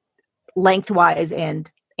in lengthwise and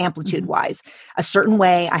amplitude wise, a certain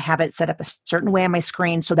way. I have it set up a certain way on my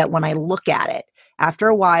screen so that when I look at it, after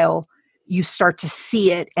a while, you start to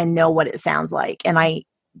see it and know what it sounds like. And I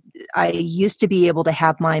used to be able to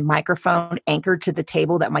have my microphone anchored to the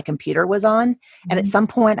table that my computer was on. And at some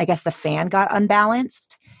point, I guess the fan got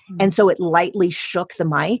unbalanced. And so it lightly shook the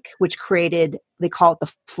mic, which created, they call it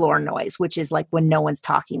the floor noise, which is like when no one's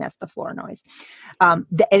talking, that's the floor noise. And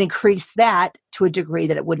increased that to a degree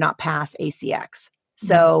that it would not pass ACX.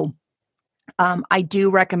 So I do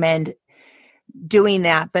recommend doing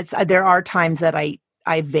that, but there are times that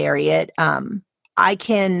I vary it.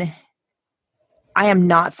 I am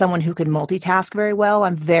not someone who can multitask very well. I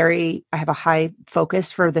have a high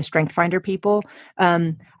focus for the Strength Finder people.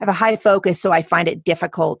 I have a high focus, so I find it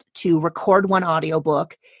difficult to record one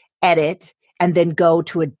audiobook, edit, and then go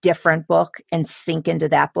to a different book and sync into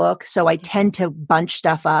that book. So I tend to bunch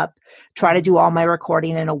stuff up, try to do all my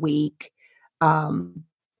recording in a week. And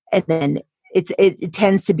then it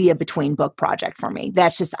tends to be a between book project for me.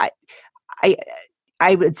 That's just,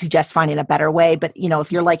 I would suggest finding a better way, but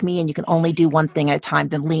if you're like me and you can only do one thing at a time,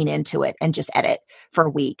 then lean into it and just edit for a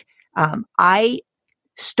week. I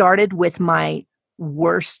started with my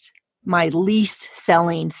least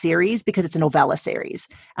selling series because it's a novella series.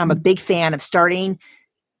 I'm a big fan of starting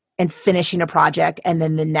and finishing a project and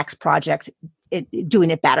then the next project, doing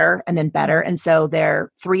it better and then better. And so they're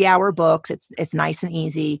 3-hour books. It's nice and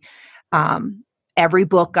easy. Every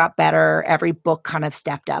book got better. Every book kind of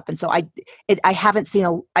stepped up. And so I haven't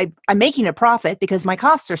seen I'm making a profit because my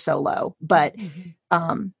costs are so low, but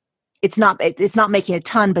it's not making a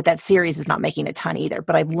ton, but that series is not making a ton either,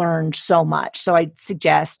 but I've learned so much. So I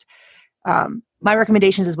suggest, my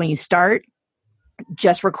recommendations is when you start,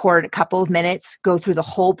 just record a couple of minutes, go through the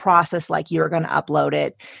whole process like you're going to upload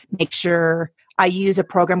it. Make sure I use a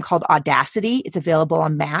program called Audacity. It's available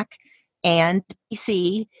on Mac and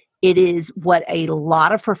PC. It is what a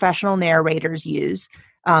lot of professional narrators use.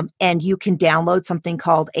 And you can download something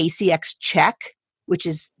called ACX Check, which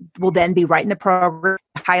will then be right in the program,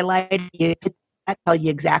 highlighted, tell you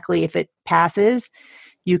exactly if it passes.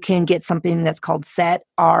 You can get something that's called Set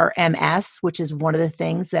RMS, which is one of the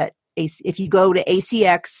things that if you go to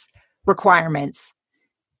ACX requirements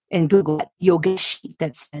and Google it, you'll get a sheet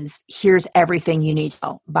that says, here's everything you need to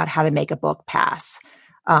know about how to make a book pass.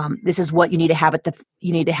 This is what you need to have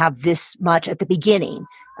you need to have this much at the beginning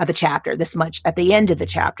of the chapter, this much at the end of the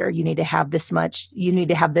chapter. You need to have this much, you need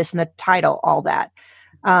to have this in the title, all that.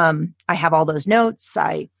 I have all those notes.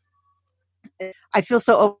 I feel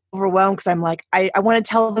so overwhelmed because I'm like, I want to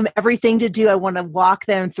tell them everything to do. I want to walk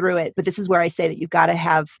them through it. But this is where I say that you've got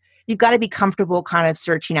to be comfortable kind of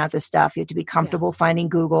searching out this stuff. You have to be comfortable finding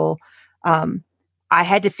Google. I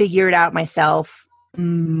had to figure it out myself.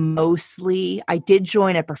 Mostly, I did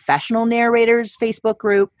join a professional narrators Facebook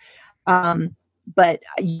group, but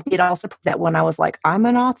it also that when I was like, I'm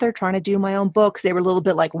an author trying to do my own books, they were a little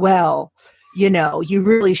bit like, well, you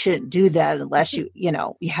really shouldn't do that unless you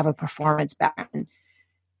have a performance background.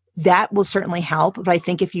 That will certainly help. But I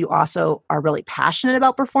think if you also are really passionate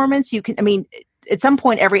about performance, you can, at some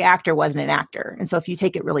point, every actor wasn't an actor. And so if you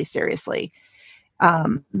take it really seriously,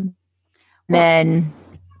 then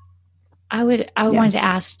I wanted to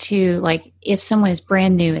ask too, like, if someone is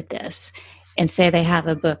brand new at this and say they have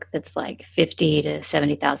a book that's like 50 to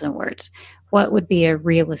 70,000 words, what would be a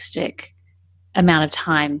realistic amount of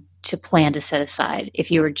time to plan to set aside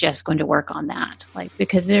if you were just going to work on that? Like,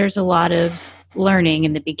 because there's a lot of learning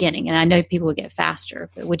in the beginning, and I know people will get faster,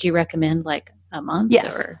 but would you recommend like a month?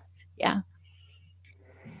 Yes.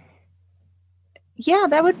 Yeah,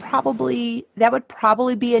 that would probably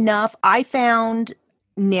be enough. I found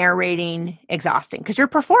narrating exhausting because you're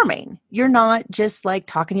performing. You're not just like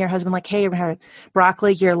talking to your husband like, hey, we're having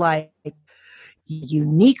broccoli. You're like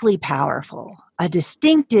uniquely powerful, a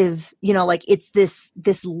distinctive, like it's this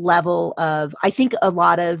level of, I think a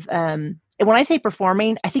lot of, and when I say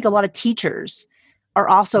performing, I think a lot of teachers are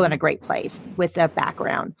also in a great place with a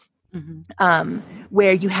background.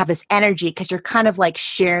 Where you have this energy because you're kind of like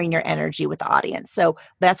sharing your energy with the audience. So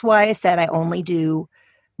that's why I said I only do,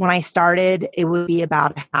 when I started, it would be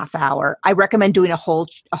about a half hour. I recommend doing a whole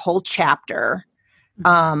chapter.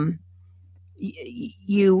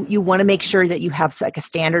 You want to make sure that you have like the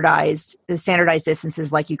standardized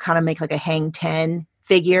distances, like you kind of make like a hang 10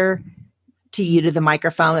 figure to you to the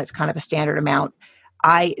microphone. That's kind of a standard amount.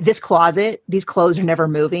 These clothes are never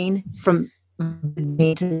moving from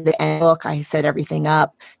me to the end. Look, I set everything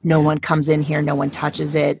up. No one comes in here. No one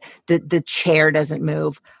touches it. The chair doesn't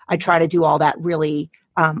move. I try to do all that really.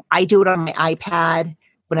 I do it on my iPad,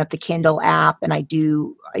 open up the Kindle app, and I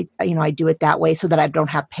do it that way so that I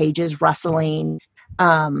don't have pages rustling.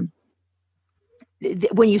 When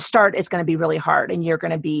you start, it's going to be really hard, and you're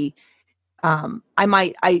going to be.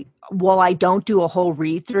 While I don't do a whole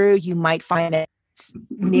read through, you might find it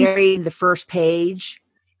narrating the first page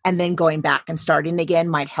and then going back and starting again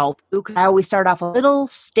might help you. I always start off a little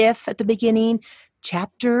stiff at the beginning.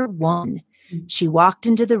 Chapter 1, she walked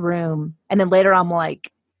into the room, and then later I'm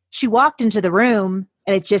like, she walked into the room,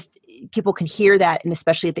 and it just, people can hear that, and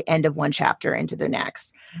especially at the end of one chapter into the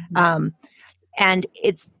next. And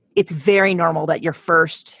it's very normal that your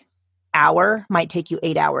first hour might take you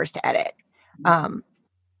 8 hours to edit.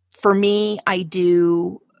 For me, I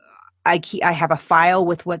have a file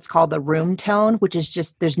with what's called the room tone, which is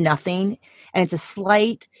just, there's nothing. And there's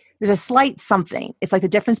a slight something. It's like the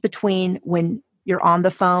difference between when you're on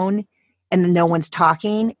the phone and then no one's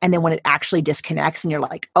talking, and then when it actually disconnects and you're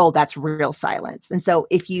like, oh, that's real silence. And so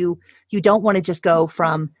if you don't want to just go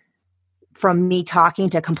from me talking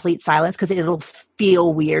to complete silence, because it'll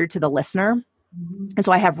feel weird to the listener. And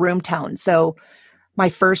so I have room tone. So my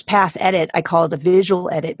first pass edit, I call it a visual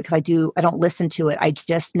edit because I don't listen to it. I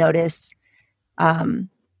just notice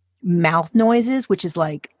mouth noises, which is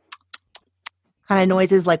like kind of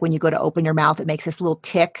noises like when you go to open your mouth, it makes this little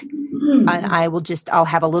tick. And I'll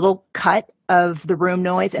have a little cut of the room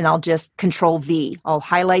noise, and I'll just Control V. I'll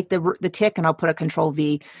highlight the tick, and I'll put a Control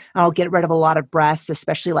V. And I'll get rid of a lot of breaths,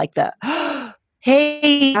 especially like the,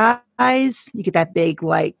 hey guys, you get that big,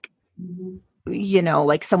 like,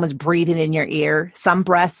 like someone's breathing in your ear. Some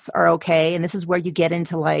breaths are okay. And this is where you get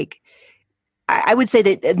into like, I would say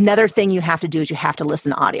that another thing you have to do is you have to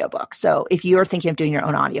listen to audiobooks. So if you're thinking of doing your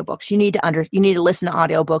own audiobooks, you need to listen to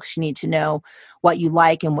audiobooks. You need to know what you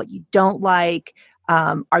like and what you don't like.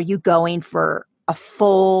 Are you going for a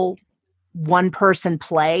full one-person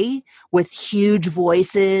play with huge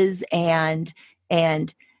voices and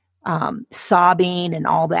sobbing and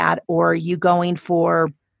all that? Or are you going for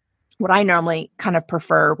what I normally kind of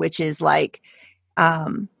prefer, which is like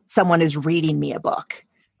someone is reading me a book?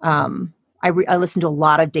 I listen to a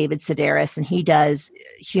lot of David Sedaris, and he does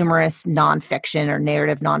humorous nonfiction or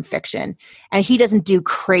narrative nonfiction. And he doesn't do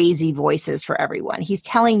crazy voices for everyone. He's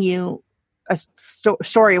telling you a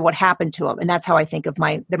story of what happened to him. And that's how I think of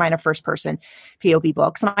mine are first person POV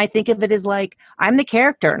books. And I think of it as like, I'm the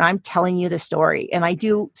character and I'm telling you the story. And I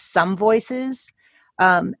do some voices.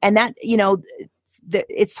 And that,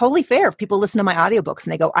 it's totally fair if people listen to my audiobooks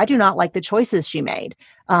and they go, I do not like the choices she made.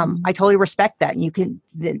 I totally respect that. And you can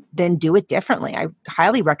then do it differently. I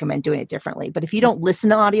highly recommend doing it differently. But if you don't listen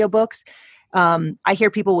to audiobooks, I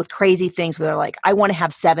hear people with crazy things where they're like, I want to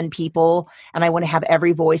have 7 people and I want to have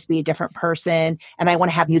every voice be a different person. And I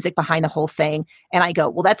want to have music behind the whole thing. And I go,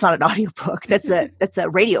 well, that's not an audiobook. That's a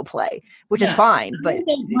radio play, which is fine. But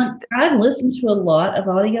I've listened to a lot of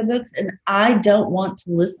audiobooks, and I don't want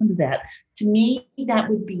to listen to that. To me, that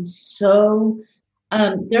would be so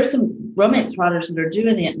There's some romance writers that are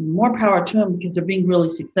doing it, and more power to them because they're being really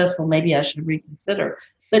successful. Maybe I should reconsider.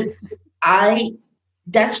 But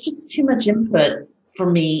that's just too much input for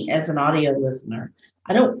me as an audio listener.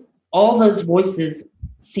 All those voices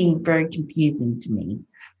seem very confusing to me.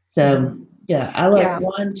 So yeah, I like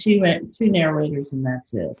one, two narrators, and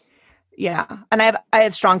that's it. Yeah. And I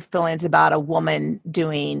have strong feelings about a woman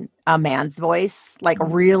doing a man's voice, like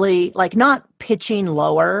really, like not pitching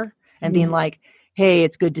lower and being like, hey,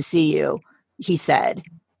 it's good to see you, he said.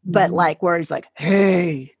 But like where he's like,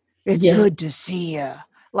 hey, it's good to see you.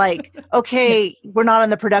 Like, okay, we're not on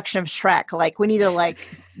the production of Shrek. Like we need to like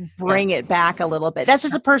bring it back a little bit. That's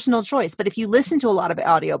just a personal choice. But if you listen to a lot of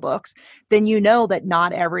audiobooks, then you know that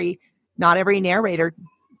not every narrator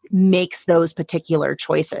makes those particular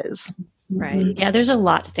choices. Right. Yeah, there's a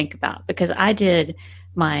lot to think about because I did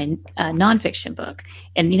my nonfiction book,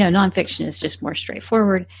 and nonfiction is just more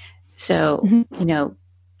straightforward. So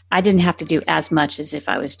I didn't have to do as much as if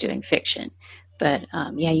I was doing fiction. But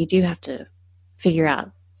you do have to figure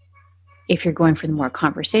out if you're going for the more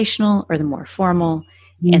conversational or the more formal.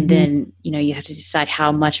 And then, you have to decide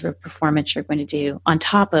how much of a performance you're going to do on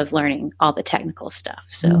top of learning all the technical stuff.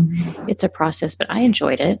 So it's a process, but I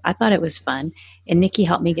enjoyed it. I thought it was fun. And Nikki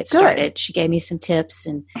helped me get started. Good. She gave me some tips,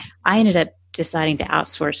 and I ended up deciding to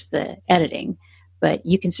outsource the editing. But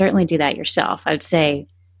you can certainly do that yourself.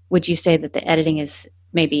 Would you say that the editing is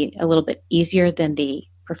maybe a little bit easier than the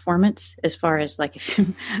performance, as far as like if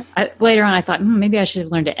later on I thought maybe I should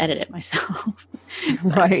have learned to edit it myself.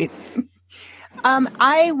 Right.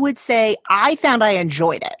 I would say I found I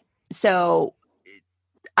enjoyed it. So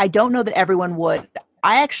I don't know that everyone would.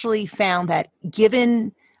 I actually found that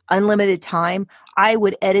given unlimited time, I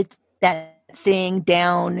would edit that thing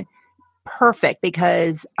down perfect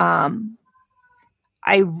because I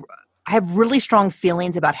have really strong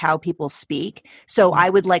feelings about how people speak. So I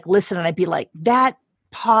would like listen and I'd be like, that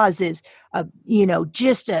pause is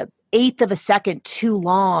just a eighth of a second too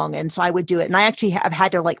long. And so I would do it. And I actually have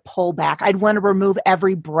had to like pull back. I'd want to remove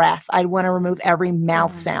every breath. I'd want to remove every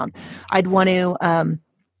mouth sound. I'd want to I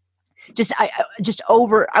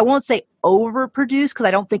won't say overproduce because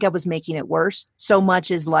I don't think I was making it worse so much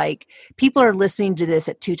as like people are listening to this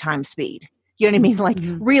at 2 times speed. You know what I mean? Like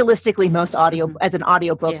realistically, most as an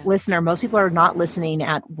audiobook listener, most people are not listening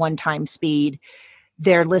at 1 time speed.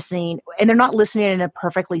 They're listening, and they're not listening in a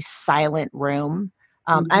perfectly silent room.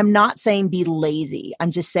 I'm not saying be lazy.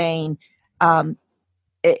 I'm just saying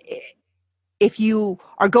if you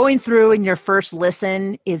are going through and your first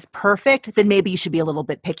listen is perfect, then maybe you should be a little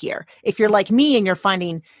bit pickier. If you're like me and you're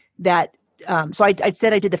finding that, so I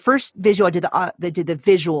said I did the first visual, I did the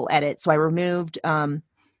visual edit. So I removed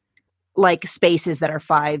like spaces that are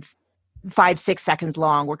 5-6 seconds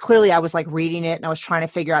long, where clearly I was like reading it and I was trying to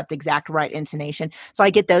figure out the exact right intonation. So I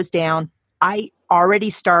get those down. I already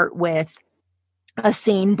start with a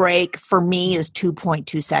scene break. For me is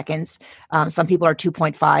 2.2 seconds. Some people are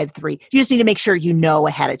 2.5, 3. You just need to make sure you know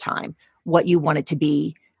ahead of time what you want it to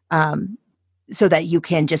be, so that you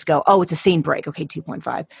can just go, oh, it's a scene break. Okay,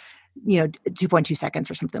 2.5, 2.2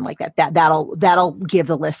 seconds or something like that. That'll give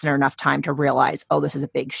the listener enough time to realize, oh, this is a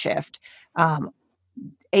big shift.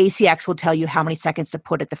 ACX will tell you how many seconds to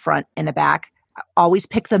put at the front and the back. Always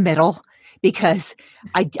pick the middle, because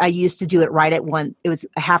I used to do it right at one. It was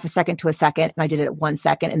a half a second to a second, and I did it at 1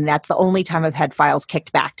 second. And that's the only time I've had files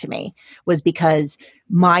kicked back to me, was because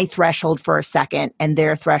my threshold for a second and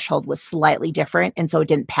their threshold was slightly different. And so it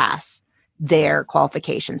didn't pass their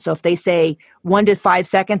qualification. So if they say 1 to 5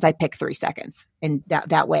 seconds, I pick 3 seconds. And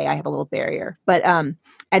that way I have a little barrier. But, and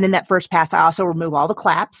then that first pass, I also remove all the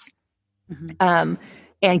claps, and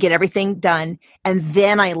get everything done. And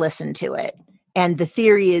then I listen to it. And the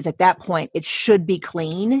theory is at that point, it should be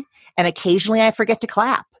clean. And occasionally I forget to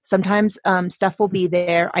clap. Sometimes stuff will be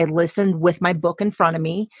there. I listened with my book in front of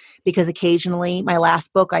me, because occasionally, my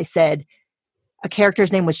last book, I said a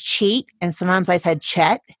character's name was Cheat. And sometimes I said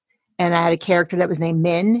Chet. And I had a character that was named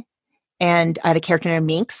Min. And I had a character named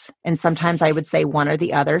Minx. And sometimes I would say one or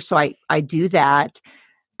the other. So I do that.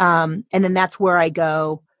 And then that's where I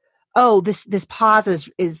go, oh, this pause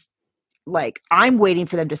is like, I'm waiting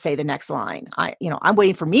for them to say the next line. I'm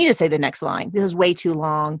waiting for me to say the next line. This is way too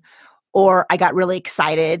long. Or I got really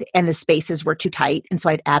excited and the spaces were too tight. And so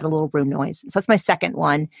I'd add a little room noise. So that's my second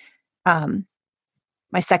one.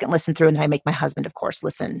 My second listen through, and then I make my husband, of course,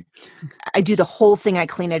 listen. I do the whole thing. I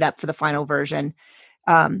clean it up for the final version.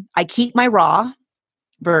 I keep my raw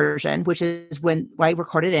version, which is when I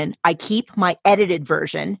record it in. I keep my edited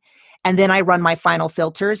version, and then I run my final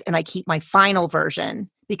filters, and I keep my final version,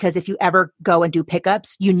 because if you ever go and do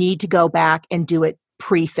pickups, you need to go back and do it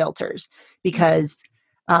pre-filters, because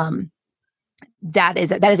that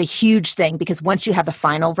is a huge thing, because once you have the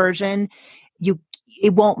final version,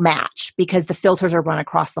 it won't match because the filters are run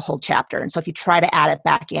across the whole chapter. And so if you try to add it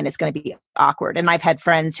back in, it's going to be awkward. And I've had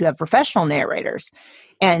friends who have professional narrators,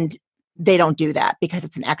 and they don't do that because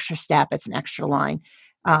it's an extra step. It's an extra line.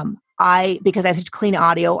 Because I have such clean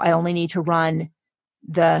audio, I only need to run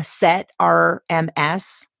the Set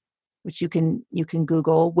RMS, which you can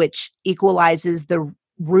Google, which equalizes the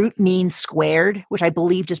root mean squared, which I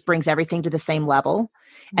believe just brings everything to the same level.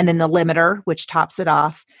 And then the limiter, which tops it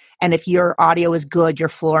off. And if your audio is good, your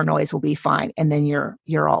floor noise will be fine. And then you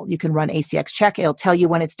can run ACX check. It'll tell you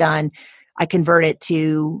when it's done. I convert it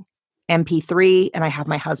to MP3 and I have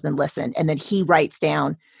my husband listen. And then he writes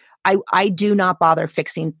down. I do not bother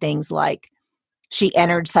fixing things like she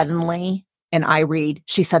entered suddenly and I read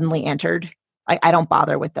she suddenly entered. I don't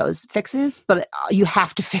bother with those fixes, but you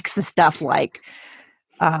have to fix the stuff like,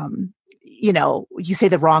 you say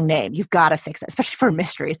the wrong name. You've got to fix it, especially for a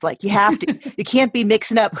mystery. It's like you have to. You can't be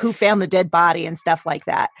mixing up who found the dead body and stuff like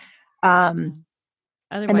that. Otherwise,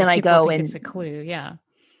 and then I go and it's a clue. Yeah.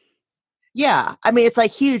 Yeah. I mean, it's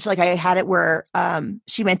like huge. Like I had it where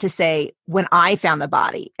she meant to say when I found the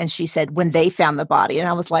body, and she said when they found the body. And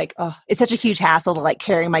I was like, oh, it's such a huge hassle to like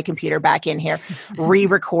carry my computer back in here,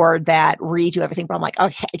 re-record that, redo everything. But I'm like,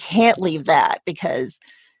 okay, I can't leave that because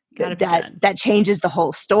that changes the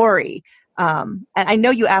whole story. And I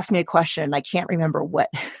know you asked me a question and I can't remember what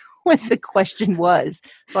the question was.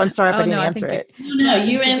 So I'm sorry if I didn't answer it. No,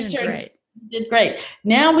 you answered. Did great.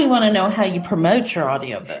 Now we want to know how you promote your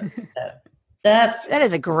audiobooks. So that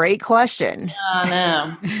is a great question. I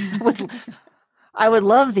know. I would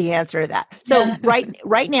love the answer to that. So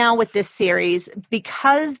right now with this series,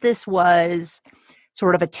 because this was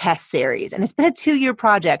sort of a test series and it's been a 2-year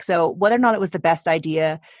project. So whether or not it was the best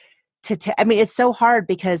idea it's so hard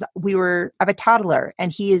because I have a toddler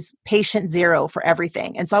and he is patient 0 for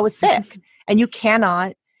everything. And so I was sick, and you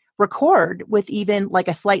cannot record with even like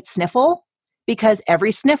a slight sniffle because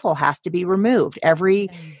every sniffle has to be removed. Everything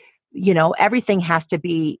has to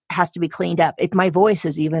be cleaned up. If my voice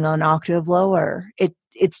is even an octave lower,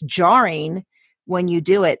 it's jarring when you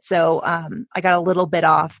do it. So I got a little bit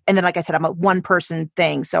off. And then, like I said, I'm a 1-person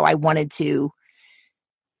thing. So I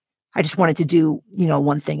just wanted to do,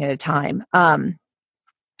 one thing at a time.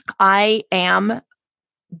 I am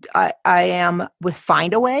with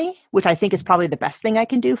Findaway, which I think is probably the best thing I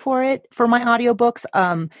can do for my audiobooks.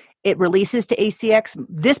 It releases to ACX.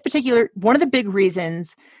 This particular, one of the big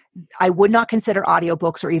reasons I would not consider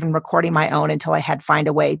audiobooks or even recording my own until I had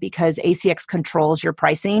Findaway, because ACX controls your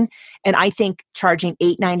pricing. And I think charging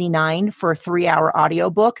 $8.99 for a 3-hour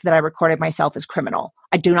audiobook that I recorded myself is criminal.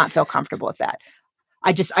 I do not feel comfortable with that.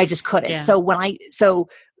 I just couldn't. Yeah. So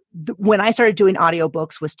when I started doing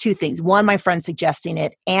audiobooks was 2 things. One, my friend suggesting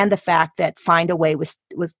it, and the fact that Findaway was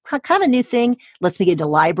kind of a new thing. Lets me get into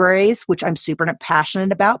libraries, which I'm super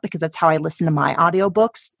passionate about because that's how I listen to my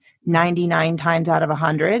audiobooks 99 times out of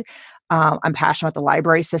 100. I'm passionate about the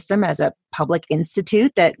library system as a public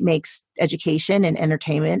institute that makes education and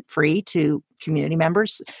entertainment free to community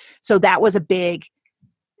members. So that was a big,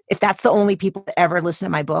 if that's the only people that ever listen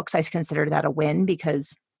to my books, I consider that a win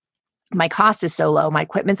because my cost is so low. My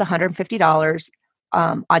equipment's $150.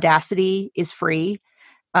 Audacity is free.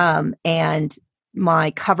 And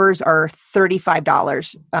my covers are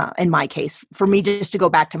 $35 in my case for me just to go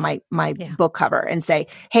back to my book cover and say,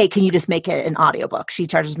 hey, can you just make it an audiobook? She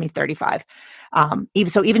charges me $35.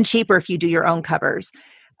 Even cheaper if you do your own covers.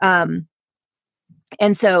 And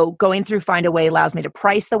so going through Findaway allows me to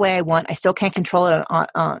price the way I want. I still can't control it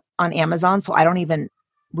on Amazon, so I don't even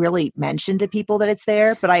really mention to people that it's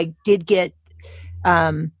there. But I did get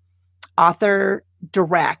Author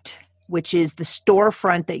Direct, which is the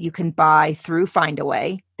storefront that you can buy through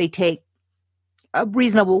Findaway. They take a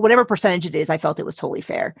reasonable, whatever percentage it is, I felt it was totally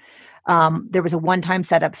fair. There was a one-time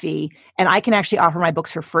setup fee, and I can actually offer my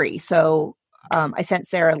books for free. So I sent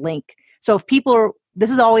Sarah a link. So if this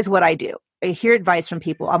is always what I do. I hear advice from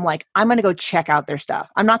people. I'm like, I'm going to go check out their stuff.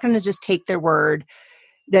 I'm not going to just take their word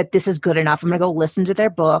that this is good enough. I'm going to go listen to their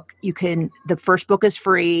book. The first book is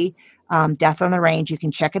free, Death on the Range. You can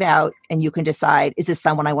check it out and you can decide, is this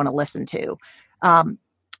someone I want to listen to?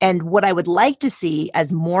 And what I would like to see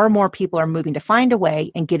as more and more people are moving to Findaway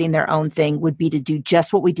and getting their own thing would be to do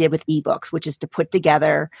just what we did with ebooks, which is to put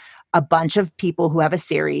together a bunch of people who have a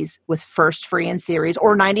series with first free in series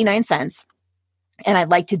or 99 cents. And I'd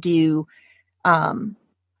like to do, and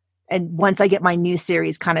once I get my new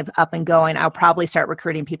series kind of up and going, I'll probably start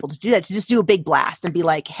recruiting people to do that, to just do a big blast and be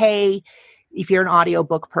like, hey, if you're an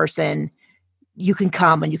audiobook person, you can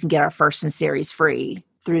come and you can get our first in series free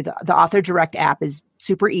through the Author Direct app. Is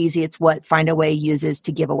super easy. It's what Findaway uses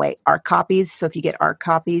to give away ARC copies. So if you get ARC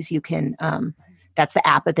copies, you can, that's the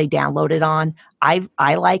app that they downloaded on.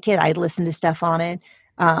 I like it. I listen to stuff on it.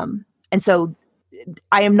 And so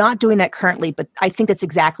I am not doing that currently, but I think that's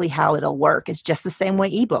exactly how it'll work. It's just the same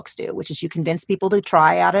way ebooks do, which is you convince people to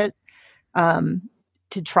try out an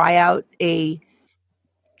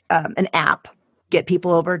app, get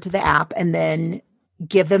people over to the app, and then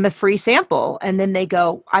give them a free sample. And then they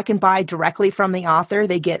go, I can buy directly from the author.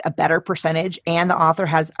 They get a better percentage, and the author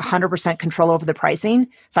has 100% control over the pricing.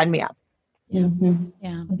 Sign me up. Mm-hmm.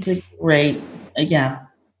 Yeah. It's a great,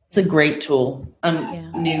 it's a great tool.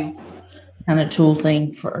 New kind of tool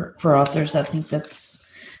thing for authors. I think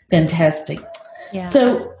that's fantastic. Yeah.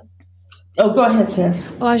 So, go ahead, Sarah.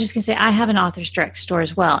 Well, I was just going to say, I have an Authors Direct store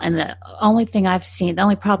as well. And the only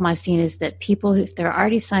problem I've seen is that people, if they're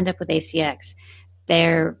already signed up with ACX,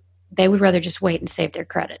 they would rather just wait and save their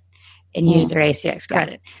credit and use their ACX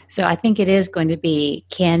credit. So I think it is going to be,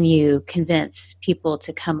 can you convince people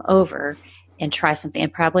to come over and try something?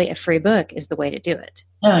 And probably a free book is the way to do it.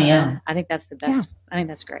 Oh, yeah. I think that's the best. Yeah. I think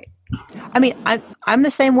that's great. I mean, I'm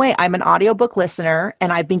the same way. I'm an audiobook listener,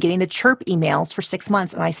 and I've been getting the chirp emails for 6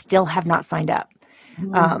 months, and I still have not signed up.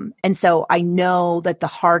 And so I know that the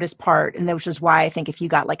hardest part, and which is why I think if you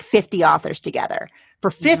got like 50 authors together, for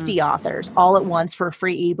 50 authors all at once for a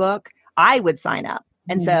free ebook, I would sign up.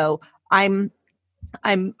 And so I'm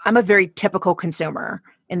a very typical consumer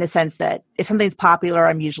in the sense that if something's popular,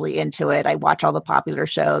 I'm usually into it. I watch all the popular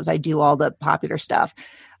shows. I do all the popular stuff.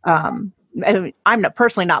 I'm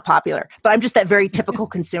personally not popular, but I'm just that very typical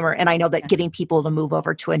consumer. And I know that getting people to move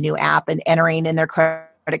over to a new app and entering in their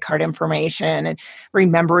credit card information and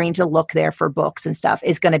remembering to look there for books and stuff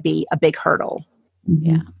is going to be a big hurdle.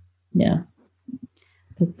 Yeah. Yeah.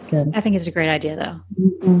 That's good. I think it's a great idea, though.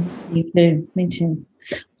 Mm-hmm. Me too. Me too.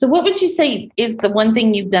 So what would you say is the one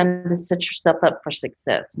thing you've done to set yourself up for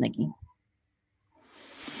success, Nikki?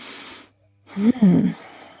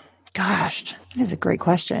 Gosh, that is a great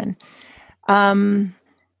question. I've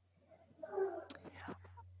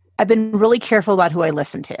been really careful about who I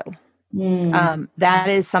listen to. That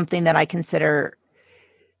is something that I consider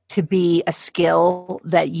to be a skill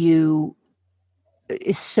that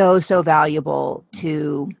is so valuable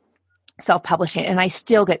to self-publishing. And I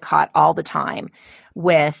still get caught all the time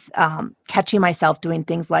with catching myself doing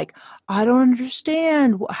things like, I don't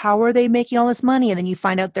understand. How are they making all this money? And then you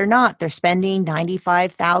find out they're not. They're spending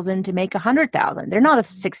 $95,000 to make $100,000. They're not a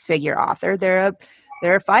six-figure author. They're a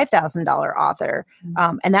 $5,000 author.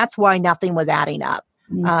 And that's why nothing was adding up.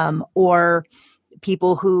 Or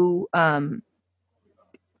people who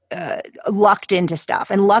lucked into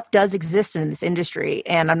stuff. And luck does exist in this industry.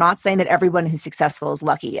 And I'm not saying that everyone who's successful is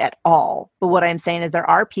lucky at all. But what I'm saying is there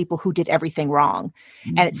are people who did everything wrong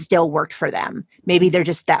and it still worked for them. Maybe they're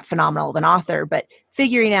just that phenomenal of an author, but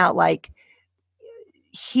figuring out like,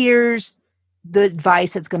 here's the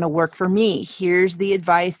advice that's going to work for me. Here's the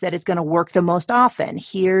advice that is going to work the most often.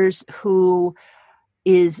 Here's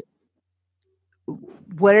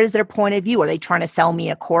what is their point of view? Are they trying to sell me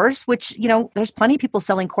a course? Which, there's plenty of people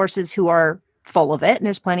selling courses who are full of it. And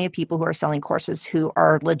there's plenty of people who are selling courses who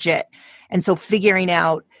are legit. And so figuring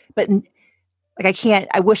out, but like,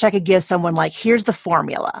 I wish I could give someone like, here's the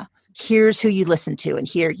formula. Here's who you listen to. And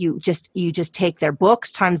here you just take their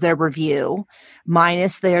books times their review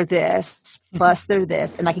minus their this plus their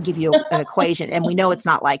this. And I can give you an equation. And we know it's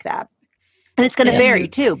not like that. And it's going to vary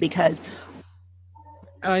too, because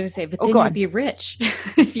I was going to say, but then you'd be rich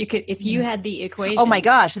if you had the equation. Oh my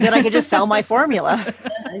gosh. Then I could just sell my formula.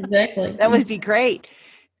 Exactly. That would be great.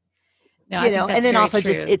 No, and then also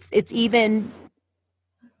true. just, it's even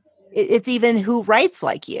who writes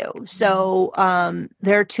like you. So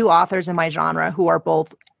there are two authors in my genre who are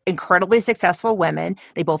both incredibly successful women.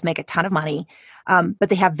 They both make a ton of money. But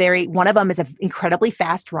they have one of them is an incredibly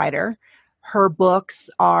fast writer. Her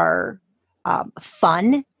books are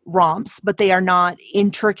fun romps, but they are not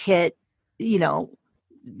intricate, detailed,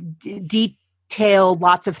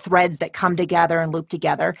 lots of threads that come together and loop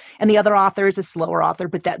together. And the other author is a slower author,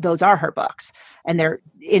 but those are her books and they're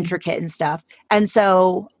intricate and stuff. And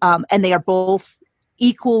so, and they are both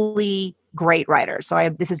equally great writers. So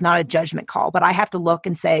this is not a judgment call, but I have to look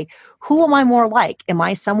and say, who am I more like? Am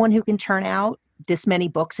I someone who can turn out this many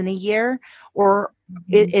books in a year? Or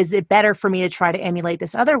is it better for me to try to emulate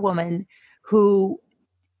this other woman who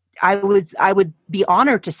I would be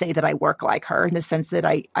honored to say that I work like her in the sense that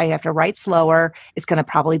I have to write slower. It's going to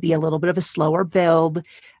probably be a little bit of a slower build,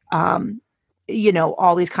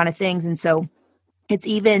 all these kind of things. And so it's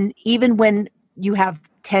even when you have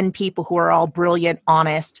 10 people who are all brilliant,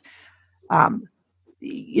 honest,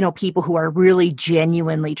 people who are really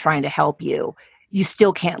genuinely trying to help you, you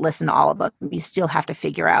still can't listen to all of them. You still have to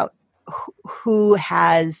figure out who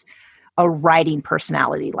has a writing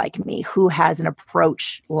personality like me, who has an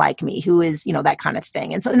approach like me, who is, that kind of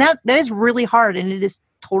thing. And so that is really hard, and it is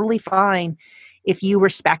totally fine if you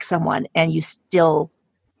respect someone and you still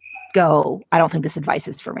go, I don't think this advice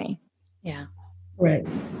is for me. Yeah. Right.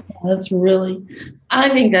 I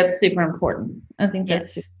think that's super important. I think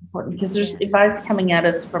that's super important because there's advice coming at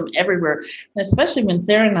us from everywhere. And especially when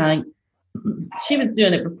Sarah and I, she was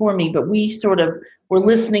doing it before me, but we sort of were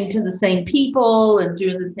listening to the same people and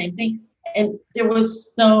doing the same thing. And there was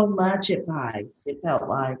so much advice, it felt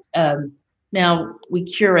like. Now we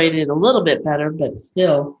curated a little bit better, but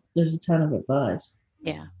still there's a ton of advice.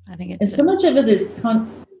 Yeah, I think it's... And so much of it is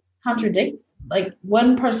contradict. Like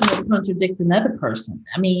one person will contradict another person.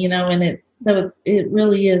 I mean, and it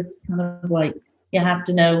really is kind of like you have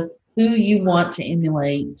to know who you want to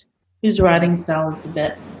emulate, whose writing style is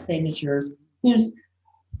the same as yours, whose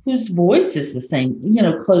voice is the same,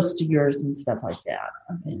 close to yours and stuff like that.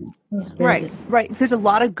 I mean, right. There's a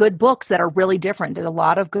lot of good books that are really different. There's a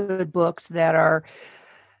lot of good books that are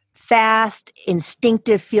fast,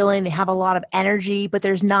 instinctive feeling. They have a lot of energy, but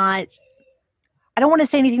there's not. I don't want to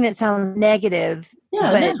say anything that sounds negative,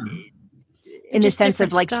 but in the sense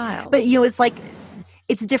of like, styles. But it's like,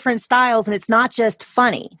 it's different styles, and it's not just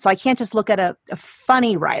funny. So I can't just look at a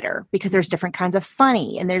funny writer, because there's different kinds of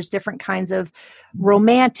funny, and there's different kinds of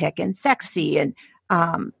romantic and sexy.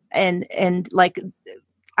 And like,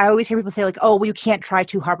 I always hear people say like, oh, well, you can't try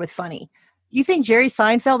too hard with funny. You think Jerry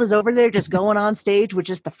Seinfeld is over there just going on stage with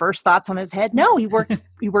just the first thoughts on his head? No, he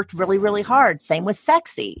worked really, really hard. Same with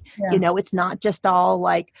sexy. Yeah. It's not just all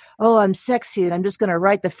like, oh, I'm sexy and I'm just going to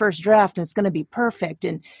write the first draft and it's going to be perfect.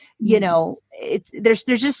 And, there's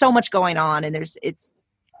just so much going on, and it's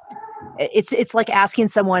like asking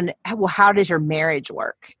someone, well, how does your marriage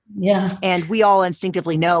work? Yeah. And we all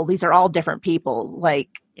instinctively know these are all different people. Like,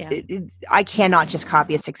 I cannot just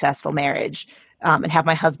copy a successful marriage. And have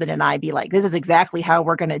my husband and I be like, this is exactly how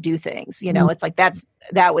we're going to do things. It's like,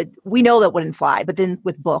 we know that wouldn't fly. But then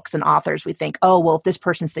with books and authors, we think, oh, well, if this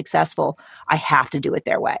person's successful, I have to do it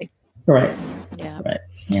their way. Right. Yeah. Right.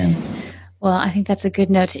 Yeah. Well, I think that's a good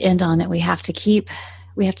note to end on, that we have to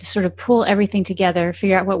sort of pull everything together,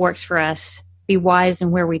 figure out what works for us, be wise in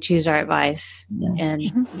where we choose our advice,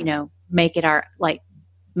 and, make it our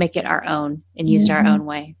own and use it our own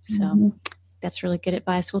way. So that's really good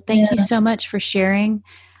advice. Well, thank you so much for sharing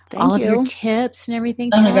all of your tips and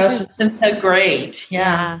everything. Oh my gosh, it's been so great.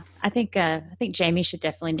 Yeah. I think Jamie should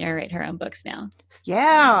definitely narrate her own books now.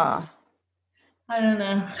 Yeah. I don't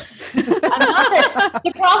know.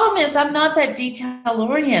 The problem is I'm not that detail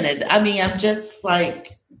oriented. I mean, I'm just like,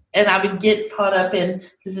 and I would get caught up in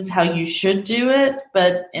this is how you should do it.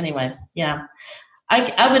 But anyway, yeah.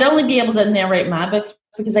 I would only be able to narrate my books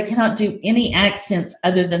because I cannot do any accents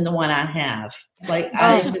other than the one I have. Like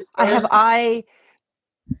I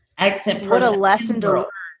accent. What a lesson to learn.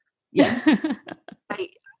 Yeah.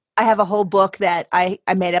 I have a whole book that I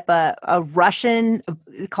made up a Russian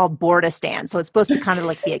called Bordistan. So it's supposed to kind of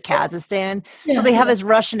like be a Kazakhstan. Yeah, so they have this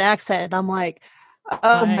Russian accent, and I'm like,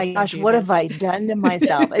 oh my gosh, what have I done to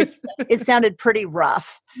myself? It sounded pretty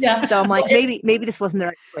rough. Yeah. So I'm like, maybe this wasn't the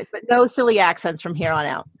right choice, but no silly accents from here on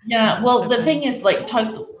out. Yeah. Well, the thing is, like,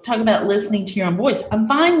 talk about listening to your own voice. I'm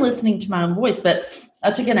fine listening to my own voice, but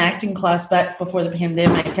I took an acting class back before the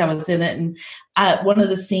pandemic. I was in it, and one of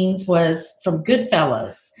the scenes was from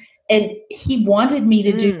Goodfellas. And he wanted me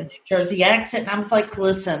to do the New Jersey accent. And I was like,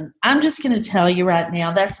 listen, I'm just going to tell you right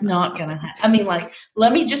now, that's not going to happen. I mean, like,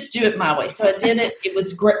 let me just do it my way. So I did it. It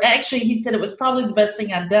was great. Actually, he said it was probably the best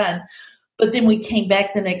thing I'd done. But then we came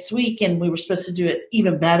back the next week and we were supposed to do it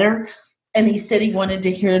even better. And he said he wanted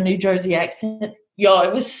to hear a New Jersey accent. Y'all,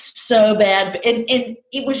 it was so bad. And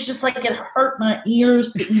it was just like it hurt my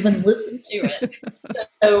ears to even listen to it.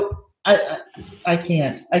 So I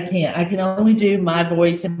can't. I can only do my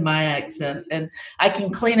voice and my accent, and I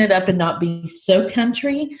can clean it up and not be so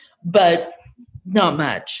country, but not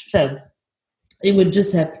much. So it would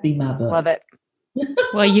just have to be my book. Love it.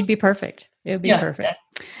 Well, you'd be perfect. It would be perfect.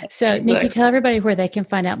 So, Nikki, tell everybody where they can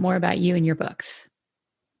find out more about you and your books.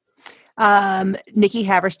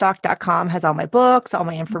 NikkiHaverstock.com has all my books, all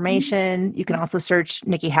my information. You can also search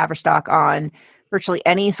Nikki Haverstock on virtually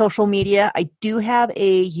any social media. I do have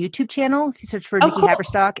a YouTube channel. If you search for Nikki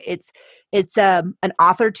Haverstock, it's an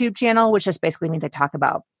author tube channel, which just basically means I talk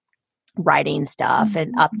about writing stuff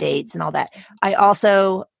and updates and all that. I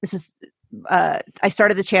also, this is I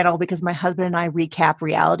started the channel because my husband and I recap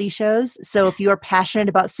reality shows. So if you are passionate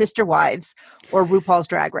about Sister Wives or RuPaul's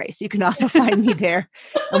Drag Race, you can also find me there,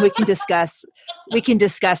 and we can discuss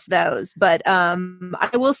those. But I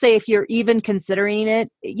will say, if you're even considering it,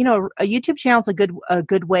 a YouTube channel is a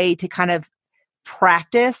good way to kind of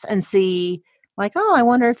practice and see, like, oh, I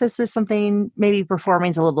wonder if this is something maybe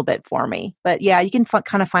performing's a little bit for me. But yeah, you can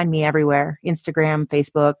kind of find me everywhere: Instagram,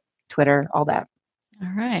 Facebook, Twitter, all that. All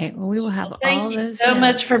right. Well, we will have all those. Thank you so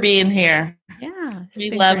much for being here. Yeah. We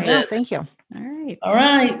loved it. Thank you. All right. All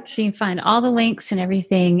right. So you can find all the links and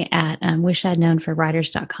everything at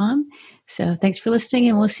wishidknownforwriters.com. So thanks for listening,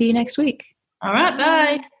 and we'll see you next week. All right.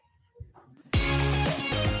 Bye.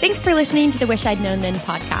 Thanks for listening to the Wish I'd Known Then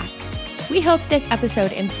podcast. We hope this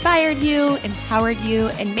episode inspired you, empowered you,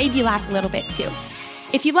 and made you laugh a little bit too.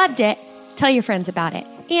 If you loved it, tell your friends about it.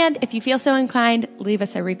 And if you feel so inclined, leave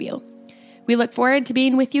us a review. We look forward to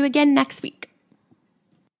being with you again next week.